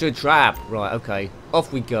 It's a trap. Right, okay.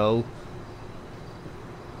 Off we go.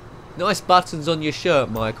 Nice buttons on your shirt,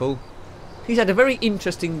 Michael. He's had a very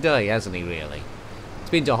interesting day, hasn't he, really? He's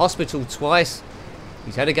been to hospital twice.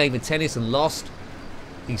 He's had a game of tennis and lost.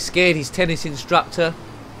 He scared his tennis instructor.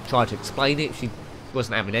 Tried to explain it. She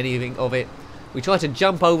wasn't having anything of it. We tried to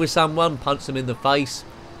jump over someone, punch them in the face.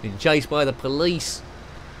 Been chased by the police.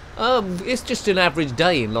 It's just an average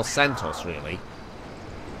day in Los Santos, really.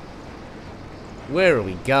 Where are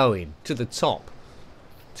we going? To the top.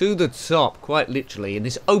 To the top, quite literally, in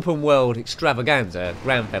this open world extravaganza,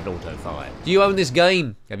 Grand Theft Auto 5. Do you own this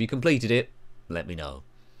game? Have you completed it? Let me know.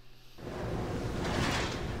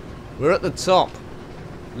 We're at the top.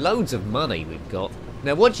 Loads of money we've got.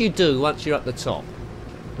 Now, what do you do once you're at the top?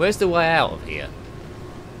 Where's the way out of here?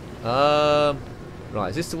 Right,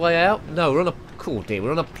 is this the way out? No, we're on a... Oh dear,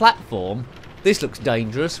 we're on a platform. This looks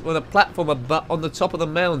dangerous. We're on a platform on the top of the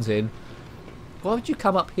mountain. Why would you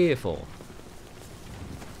come up here for?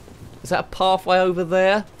 Is that a pathway over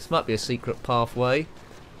there? This might be a secret pathway.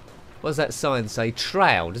 What does that sign say?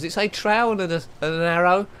 Trail. Does it say trail and an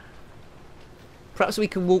arrow? Perhaps we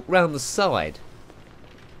can walk round the side.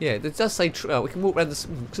 Yeah, it does say trail. We can walk round the...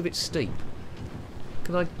 Looks a bit steep.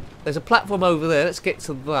 Can I... There's a platform over there. Let's get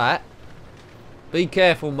to that. Be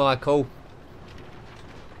careful, Michael.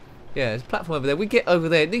 Yeah, there's a platform over there. We get over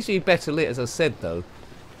there. It needs to be better lit, as I said, though.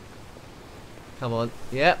 Come on.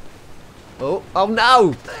 Yep. Oh, oh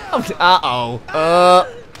no!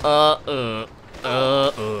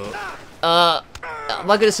 Am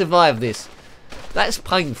I going to survive this? That's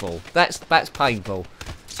painful. That's painful.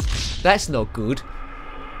 That's not good.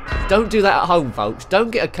 Don't do that at home, folks. Don't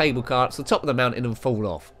get a cable car to the top of the mountain and fall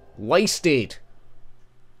off. Wasted.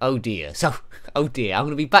 Oh dear. So, oh dear. I'm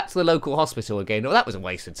going to be back to the local hospital again. Oh, that was a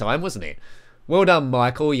waste of time, wasn't it? Well done,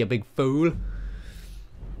 Michael, you big fool.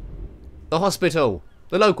 The hospital.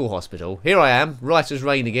 The local hospital. Here I am. Right as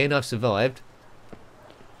rain again. I've survived.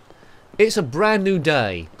 It's a brand new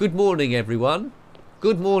day. Good morning, everyone.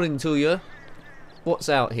 Good morning to you. What's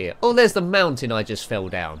out here? Oh, there's the mountain I just fell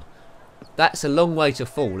down. That's a long way to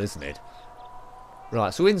fall, isn't it?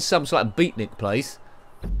 Right, so we're in some sort of beatnik place.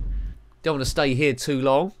 Don't want to stay here too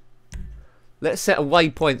long. Let's set a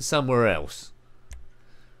waypoint somewhere else.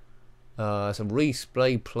 Some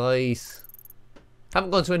replay place.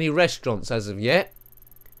 Haven't gone to any restaurants as of yet.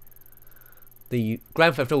 The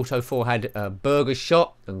Grand Theft Auto 4 had a burger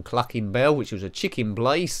shop and Clucking Bell, which was a chicken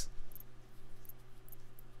place.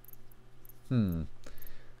 If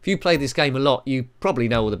you play this game a lot, you probably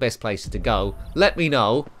know all the best places to go. Let me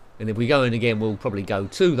know, and if we go in again, we'll probably go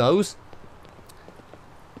to those.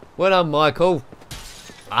 Well done, Michael.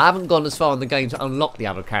 I haven't gone as far in the game to unlock the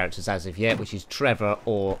other characters as of yet, which is Trevor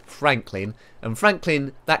or Franklin. And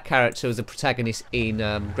Franklin, that character, was the protagonist in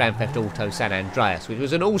Grand Theft Auto San Andreas, which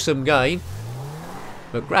was an awesome game.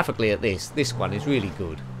 But graphically at this one is really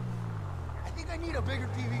good. I think I need a bigger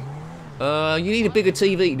TV. You need a bigger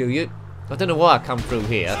TV, do you? I don't know why I come through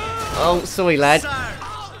here. Oh, sorry, lad.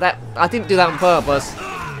 I didn't do that on purpose.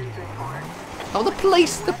 Oh, the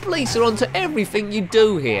police are onto everything you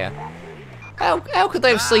do here. How could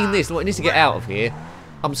they have seen this? Well, I need to get out of here.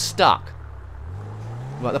 I'm stuck.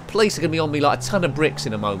 Right, the police are going to be on me like a ton of bricks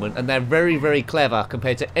in a moment, and they're very, very clever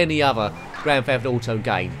compared to any other Grand Theft Auto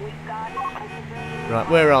game. Right,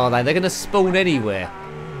 where are they? They're going to spawn anywhere.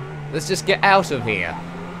 Let's just get out of here.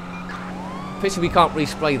 Pity we can't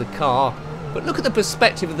respray the car. But look at the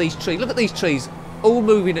perspective of these trees. Look at these trees, all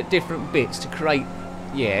moving at different bits to create...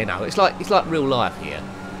 Yeah, no, it's like real life here.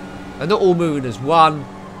 And not all moving as one.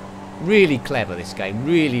 Really clever, this game.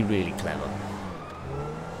 Really, really clever.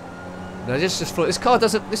 Now, just this car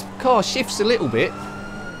doesn't... This car shifts a little bit.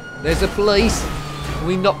 There's the police. And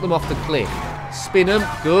we knock them off the cliff. Spin them.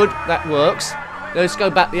 Good. That works. Let's go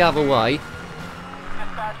back the other way.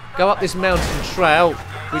 Go up this mountain trail,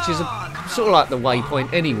 which is sort of like the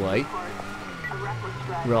waypoint anyway.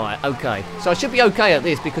 Right, okay. So I should be okay at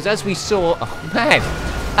this because as we saw... Oh, man!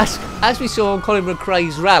 As we saw on Colin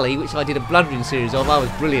McRae's rally, which I did a blundering series of, I was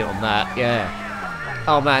brilliant on that, yeah.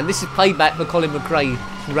 Oh, man, this is payback for Colin McRae's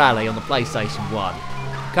rally on the PlayStation 1.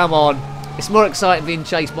 Come on. It's more exciting being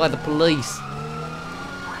chased by the police.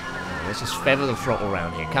 Let's just feather the throttle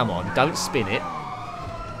around here. Come on, don't spin it.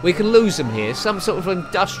 We can lose them here. Some sort of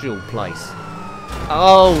industrial place.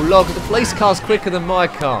 Oh, look, the police car's quicker than my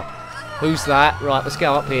car. Who's that? Right, let's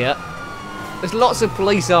go up here. There's lots of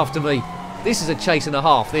police after me. This is a chase and a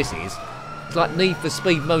half, this is. It's like Need for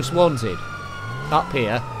Speed Most Wanted. Up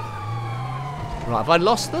here. Right, have I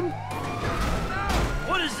lost them?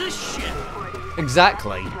 What is this shit?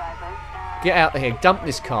 Exactly. Get out of here. Dump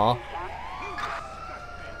this car.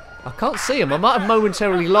 I can't see them. I might have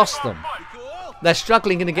momentarily lost them. They're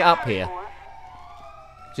struggling to get up here.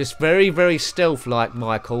 Just very, very stealth-like,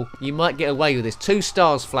 Michael. You might get away with this. 2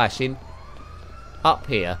 stars flashing. Up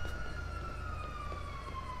here.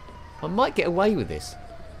 I might get away with this.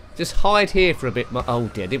 Just hide here for a bit. Oh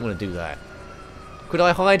dear, I didn't want to do that. Could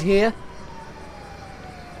I hide here?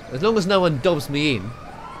 As long as no one dobs me in.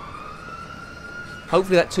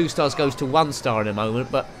 Hopefully that 2 stars goes to 1 star in a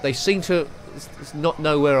moment, but they seem to not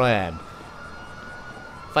know where I am.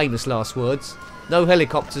 Famous last words. No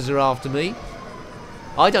helicopters are after me.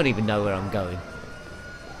 I don't even know where I'm going.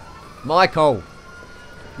 Michael!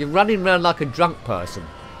 You're running around like a drunk person.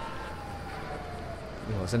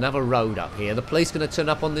 Oh, there's another road up here. The police going to turn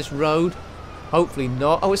up on this road? Hopefully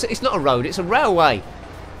not. Oh, it's not a road, it's a railway.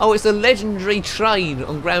 Oh, it's the legendary train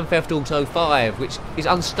on Grand Theft Auto 5, which is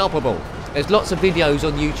unstoppable. There's lots of videos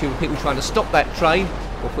on YouTube of people trying to stop that train,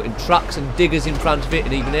 or putting trucks and diggers in front of it,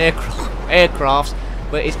 and even aircrafts,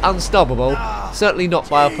 but it's unstoppable. Certainly not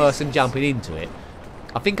by a person jumping into it.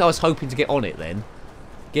 I think I was hoping to get on it then.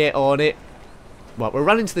 Get on it. Right, we'll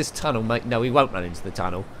run into this tunnel, mate. No, we won't run into the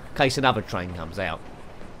tunnel, in case another train comes out.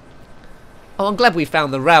 Oh, I'm glad we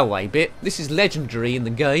found the railway bit. This is legendary in the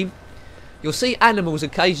game. You'll see animals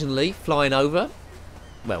occasionally flying over.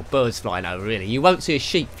 Well, birds flying over, really. You won't see a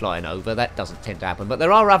sheep flying over. That doesn't tend to happen. But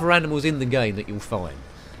there are other animals in the game that you'll find.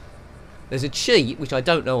 There's a cheat, which I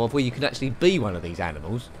don't know of, where you can actually be one of these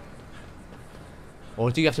animals.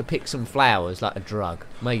 Or do you have to pick some flowers like a drug?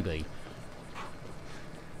 Maybe.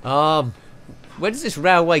 Where does this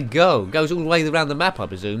railway go? It goes all the way around the map, I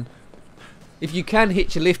presume. If you can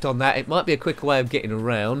hitch a lift on that, it might be a quicker way of getting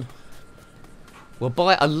around. We'll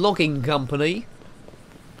buy a logging company.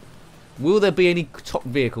 Will there be any top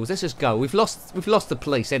vehicles? Let's just go. We've lost the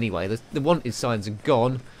police anyway. The wanted signs are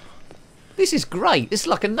gone. This is great. This is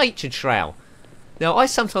like a nature trail. Now, I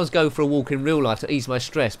sometimes go for a walk in real life to ease my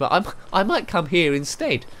stress, but I might come here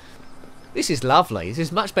instead. This is lovely. This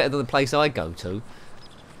is much better than the place I go to.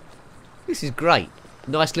 This is great.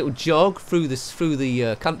 Nice little jog through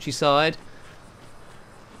the countryside.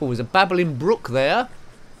 Oh, there's a babbling brook there.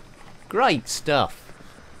 Great stuff.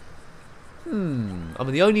 I'm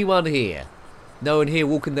the only one here. No one here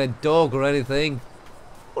walking their dog or anything.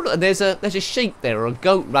 Oh, look, and there's a sheep there or a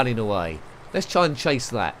goat running away. Let's try and chase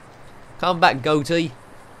that. Come back, goatee.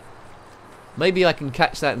 Maybe I can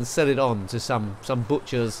catch that and sell it on to some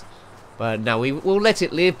butchers. But no, we'll let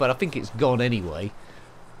it live, but I think it's gone anyway.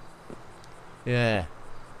 Yeah.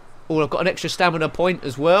 Oh, I've got an extra stamina point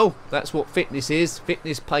as well. That's what fitness is.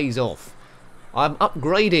 Fitness pays off. I'm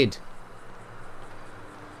upgraded.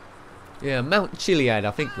 Yeah, Mount Chiliad,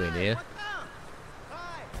 I think we're near.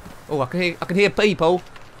 Oh, I can hear people.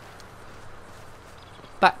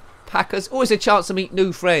 Backpackers. Always a chance to meet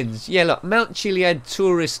new friends. Yeah, look, Mount Chiliad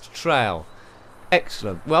Tourist Trail.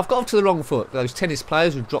 Excellent. Well, I've got off to the wrong foot. Those tennis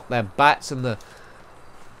players who dropped their bats and the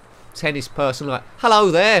tennis person like,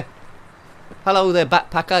 hello there. Hello there,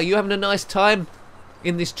 backpacker. You having a nice time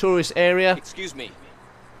in this tourist area? Excuse me.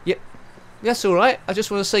 Yep. That's all right. I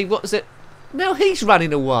just want to see what is it. Now he's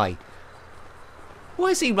running away. Why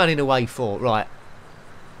is he running away for? Right.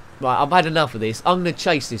 Right, I've had enough of this. I'm going to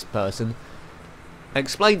chase this person. and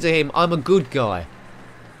explain to him I'm a good guy.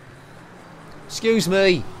 Excuse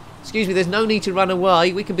me. Excuse me, there's no need to run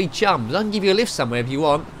away. We can be chums. I can give you a lift somewhere if you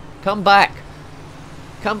want. Come back.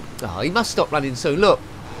 Come. Oh, he must stop running soon. Look,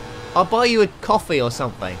 I'll buy you a coffee or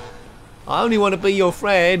something. I only want to be your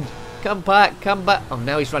friend. Come back, come back. Oh,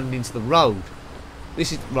 now he's running into the road.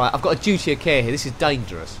 This is... Right, I've got a duty of care here. This is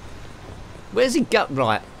dangerous. Where's he go?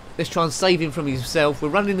 Right, let's try and save him from himself. We're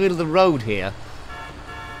running in the middle of the road here.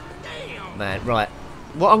 Man, right.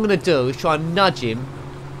 What I'm going to do is try and nudge him.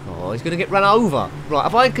 Oh, he's going to get run over. Right,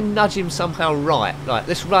 if I can nudge him somehow right. Right,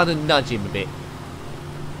 let's run and nudge him a bit.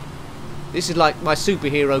 This is like my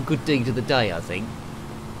superhero good deed of the day, I think.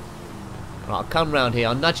 Right, I'll come round here.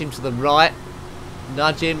 I'll nudge him to the right.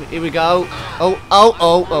 Nudge him. Here we go. Oh, oh,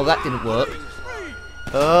 oh. Oh, that didn't work.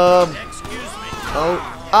 Oh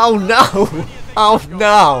no. Oh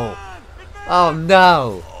no. Oh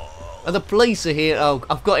no. And the police are here. Oh,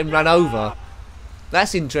 I've got him run over.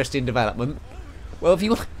 That's interesting development. Well, if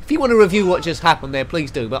you want to review what just happened there,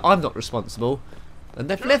 please do. But I'm not responsible. And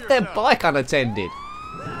they've left their bike unattended.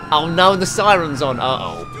 Oh no, and the siren's on.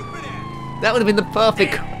 Uh-oh. That would have been the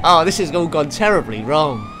perfect... Oh, this has all gone terribly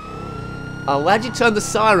wrong. Oh, how'd you turn the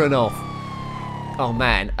siren off? Oh,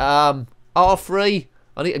 man. R3?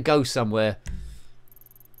 I need to go somewhere.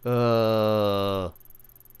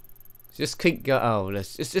 Just keep go... Oh,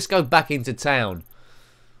 let's just go back into town.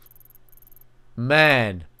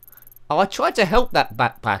 Man. Oh, I tried to help that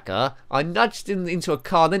backpacker. I nudged him into a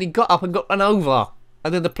car, then he got up and got run over.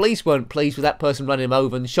 And then the police weren't pleased with that person running him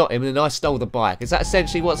over and shot him, and then I stole the bike. Is that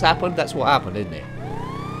essentially what's happened? That's what happened, isn't it?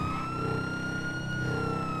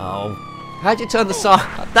 Oh. How'd you turn the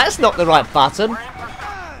siren? That's not the right button.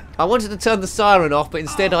 I wanted to turn the siren off, but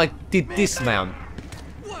instead I did dismount.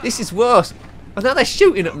 This is worse. And now they're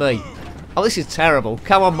shooting at me. Oh, this is terrible.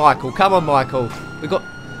 Come on, Michael. Come on, Michael. We've got...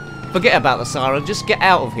 Forget about the siren. Just get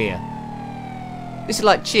out of here. This is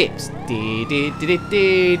like Chips.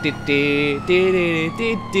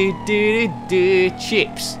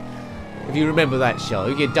 Chips. If you remember that show.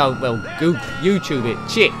 If you don't, well, YouTube it.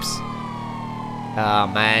 Chips. Oh,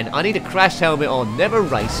 man. I need a crash helmet on. Never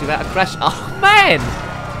race without a crash... Oh, man!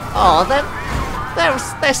 Oh,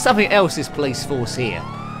 there's something else, this police force here.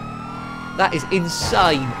 That is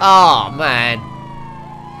insane. Oh, man.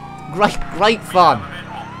 Great fun.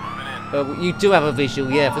 You do have a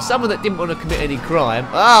visual, yeah. For someone that didn't want to commit any crime.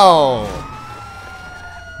 Oh!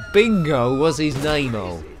 Bingo was his name,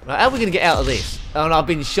 oh. Right, how are we going to get out of this? Oh, and I've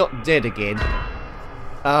been shot dead again.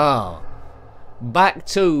 Oh. Back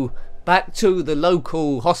to the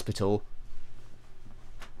local hospital.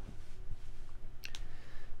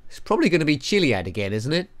 It's probably going to be Chiliad again,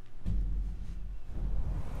 isn't it?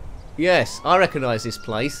 Yes, I recognise this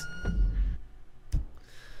place.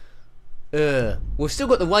 We've still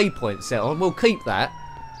got the waypoint set on. We'll keep that.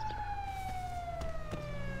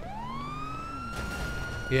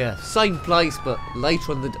 Yeah, same place, but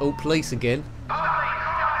later on the... Oh, police again.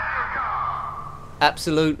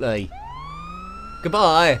 Absolutely.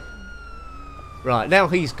 Goodbye. Right, now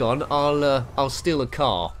he's gone. I'll steal a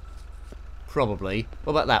car. Probably.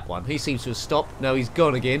 What about that one? He seems to have stopped. No, he's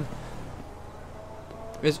gone again.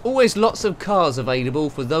 There's always lots of cars available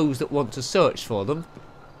for those that want to search for them,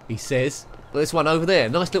 he says. But there's one over there.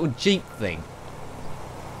 Nice little Jeep thing.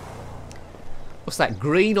 What's that?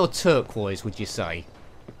 Green or turquoise, would you say?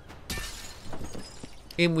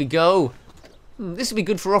 In we go. This would be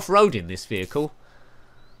good for off-roading, this vehicle.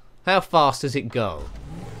 How fast does it go?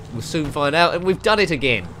 We'll soon find out. And we've done it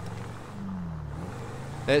again.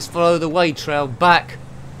 Let's follow the way trail back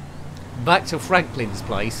to Franklin's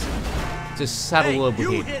place. Just have a word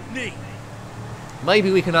with him.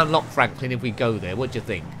 Maybe we can unlock Franklin if we go there. What do you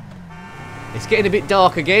think? It's getting a bit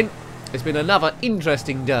dark again. It's been another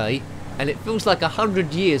interesting day, and it feels like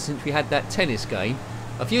 100 years since we had that tennis game.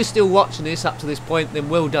 If you're still watching this up to this point, then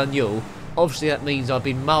well done you. Obviously that means I've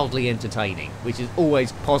been mildly entertaining, which is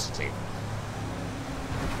always positive.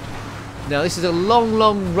 Now this is a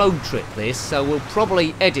long road trip, this, so we'll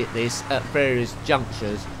probably edit this at various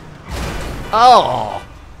junctures. Oh!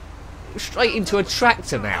 Straight into a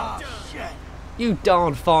tractor now. You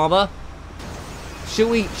darn farmer. Shall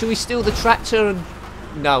we steal the tractor and...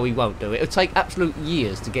 No, we won't do it. It'll take absolute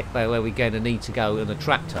years to get there where we're going to need to go in a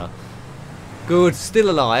tractor. Good, still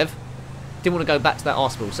alive. Didn't want to go back to that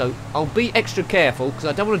hospital, so I'll be extra careful because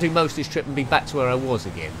I don't want to do most of this trip and be back to where I was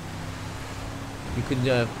again. You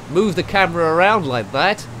can move the camera around like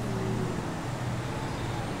that.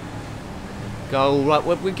 Go right.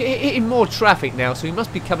 We're hitting more traffic now, so we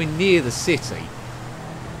must be coming near the city.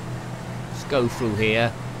 Let's go through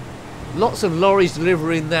here. Lots of lorries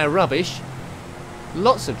delivering their rubbish.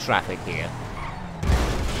 Lots of traffic here.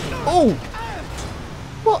 Oh!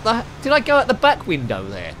 What the... Did I go out the back window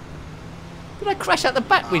there? Did I crash out the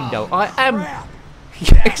back window? I am...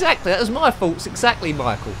 Yeah, exactly, that was my fault. It's exactly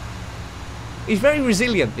Michael. He's very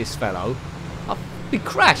resilient, this fellow. He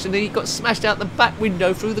crashed and then he got smashed out the back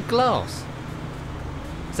window through the glass.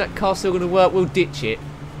 Is that car still going to work? We'll ditch it.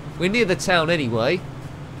 We're near the town anyway.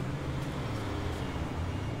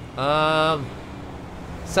 Someone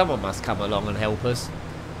must come along and help us.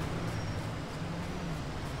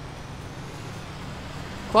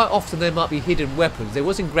 Quite often there might be hidden weapons. There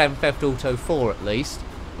was in Grand Theft Auto 4 at least.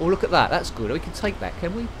 Oh, look at that. That's good. We can take that,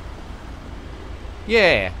 can we?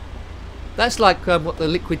 Yeah. That's like what the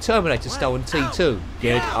Liquid Terminator stole in T2.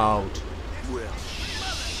 Get out.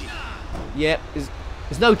 Yep.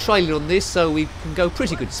 There's no trailer on this, so we can go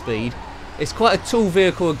pretty good speed. It's quite a tall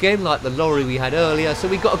vehicle again, like the lorry we had earlier, so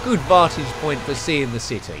we've got a good vantage point for seeing the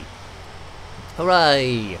city.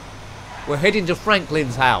 Hooray! We're heading to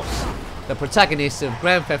Franklin's house, the protagonist of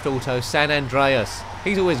Grand Theft Auto San Andreas.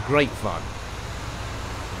 He's always great fun.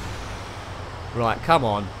 Right, come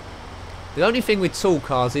on. The only thing with tall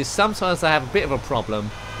cars is sometimes they have a bit of a problem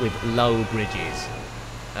with low bridges.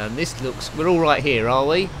 And this looks... We're all right here, are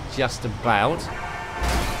we? Just about.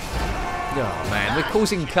 Oh man, we're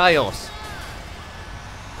causing chaos.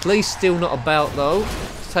 Police still not about though.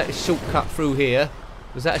 Let's take a shortcut through here.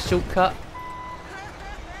 Was that a shortcut?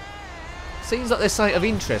 Seems like there's something of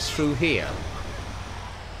interest through here.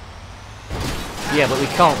 Yeah, but we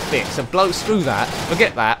can't fit. So blokes through that.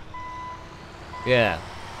 Forget that. Yeah.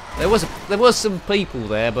 There was some people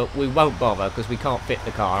there, but we won't bother because we can't fit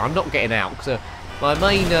the car. I'm not getting out because my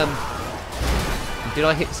main... Did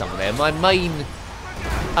I hit someone there? My main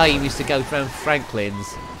aim is to go around Franklin's.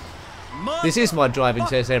 This is my driving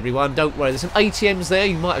test, everyone. Don't worry. There's some ATMs there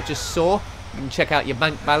you might have just saw. You can check out your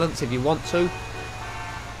bank balance if you want to.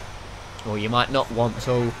 Or you might not want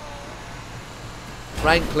to.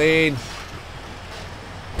 Franklin.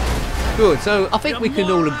 Good. So I think we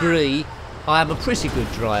can all agree I am a pretty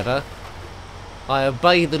good driver. I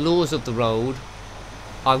obey the laws of the road.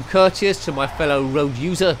 I'm courteous to my fellow road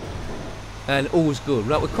user. And all's good.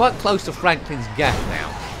 Right, we're quite close to Franklin's gap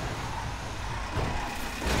now.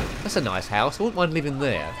 That's a nice house. I wouldn't mind living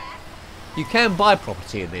there. You can buy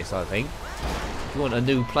property in this, I think. If you want a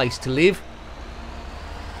new place to live.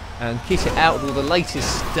 And kit it out with all the latest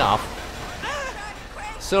stuff.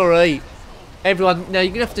 Sorry. Everyone, now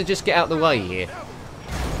you're going to have to just get out of the way here.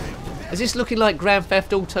 Is this looking like Grand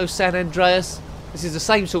Theft Auto San Andreas? This is the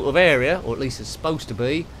same sort of area, or at least it's supposed to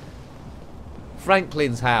be.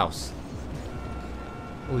 Franklin's house.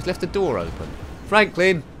 Oh, he's left the door open.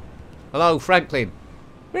 Franklin! Hello, Franklin.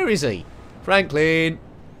 Where is he? Franklin!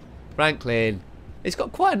 Franklin. He's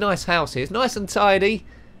got quite a nice house here. It's nice and tidy.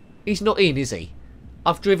 He's not in, is he?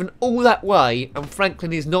 I've driven all that way and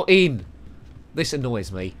Franklin is not in. This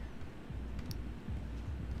annoys me.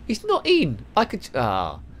 He's not in. I could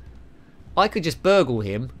just burgle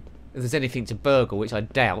him if there's anything to burgle, which I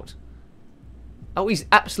doubt. Oh, he's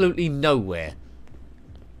absolutely nowhere.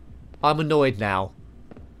 I'm annoyed now.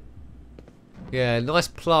 Yeah, nice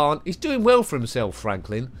plant. He's doing well for himself,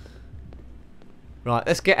 Franklin. Right,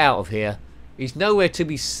 let's get out of here. He's nowhere to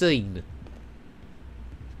be seen.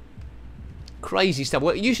 Crazy stuff.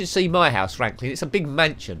 Well, you should see my house, Franklin. It's a big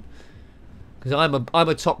mansion. Because I'm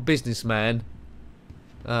a top businessman.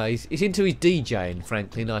 He's into his DJing,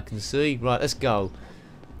 Franklin, I can see. Right, let's go.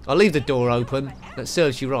 I'll leave the door open. That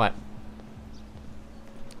serves you right.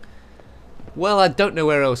 Well, I don't know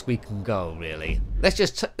where else we can go, really. Let's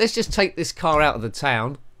just take this car out of the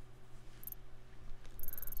town.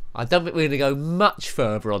 I don't think we're going to go much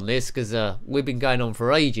further on this because we've been going on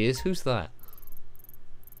for ages. Who's that?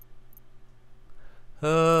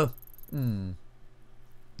 Would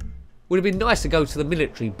have been nice to go to the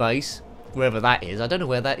military base, wherever that is. I don't know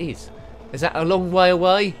where that is. Is that a long way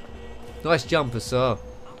away? Nice jumper, sir.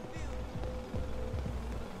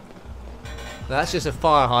 That's just a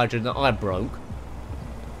fire hydrant that I broke.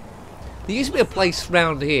 There used to be a place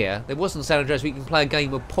round here. There wasn't San Andreas where you can play a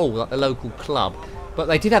game of pool like the local club. But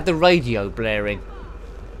they did have the radio blaring.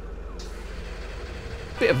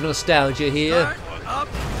 Bit of nostalgia here.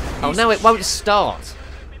 Oh, now it won't start.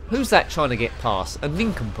 Who's that trying to get past? A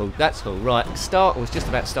nincompoop, that's all. Right, start was just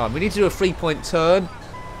about starting. We need to do a 3-point turn.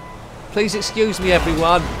 Please excuse me,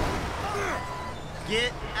 everyone.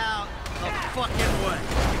 Get out the fucking way.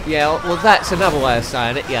 Yeah, well, that's another way of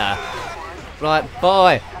saying it, yeah. Right,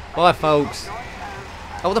 bye. Bye, folks.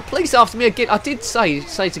 Oh, the police after me again. I did say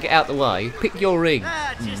to get out the way. Pick your ring.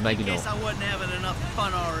 Maybe not. I wasn't having enough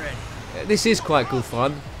fun already. This is quite good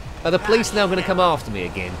fun. Are the police now going to come after me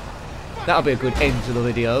again? That'll be a good end to the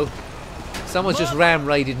video. Someone's just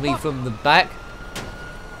ram-raided me from the back.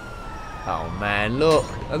 Oh man, look.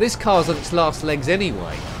 Now, this car's on its last legs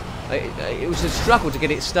anyway. It was a struggle to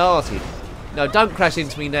get it started. No, don't crash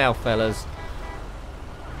into me now, fellas.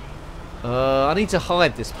 I need to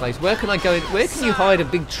hide this place. Where can I go in? Where can you hide a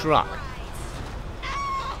big truck?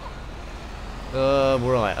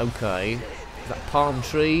 Right, okay. Is that palm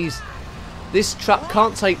trees? This truck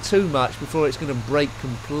can't take too much before it's going to break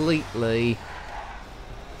completely.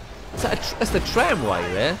 That's the tramway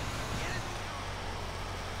there.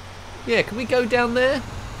 Yeah, can we go down there?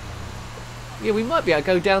 Yeah, we might be able to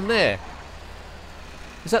go down there.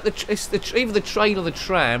 Is that either the train or the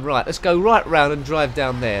tram? Right, let's go right round and drive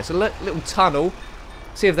down there. It's a little tunnel.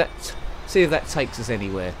 See if that takes us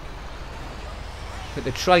anywhere. I think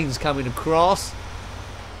the train's coming across.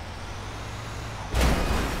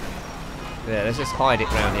 Yeah, let's just hide it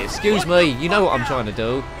round here. Excuse me, you know what I'm trying to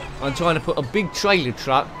do. I'm trying to put a big trailer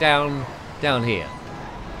truck down here.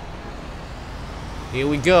 Here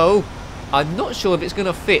we go. I'm not sure if it's going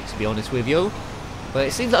to fit, to be honest with you. But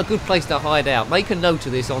it seems like a good place to hide out. Make a note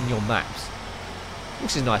of this on your maps.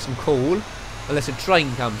 Which is nice and cool. Unless a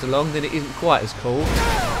train comes along, then it isn't quite as cool.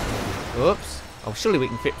 Oops. Oh, surely we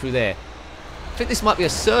can fit through there. I think this might be a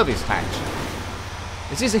service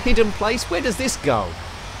hatch. Is this a hidden place? Where does this go?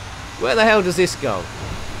 Where the hell does this go?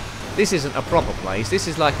 This isn't a proper place. This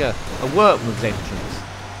is like a workman's entrance.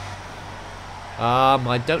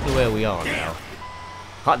 I don't know where we are now.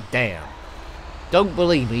 Hot damn. Don't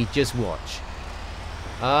believe me, just watch.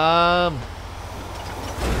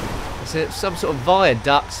 It's some sort of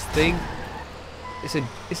viaduct thing. Is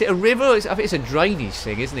it a river? I think it's a drainage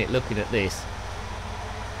thing, isn't it? Looking at this.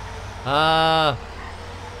 Yeah.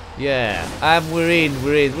 And we're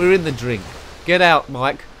in the drink. Get out,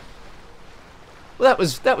 Mike. Well,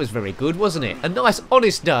 that was very good, wasn't it? A nice,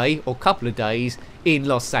 honest day, or couple of days, in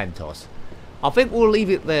Los Santos. I think we'll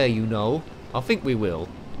leave it there, you know. I think we will.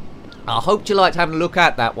 I hope you liked having a look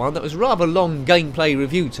at that one. That was a rather long gameplay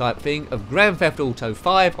review type thing of Grand Theft Auto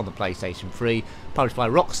 5 on the PlayStation 3, published by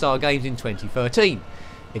Rockstar Games in 2013.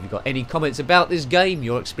 If you've got any comments about this game,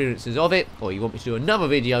 your experiences of it, or you want me to do another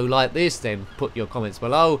video like this, then put your comments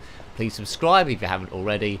below. Please subscribe if you haven't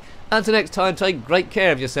already. Until next time, take great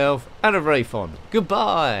care of yourself and a very fond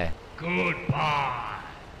goodbye. Goodbye.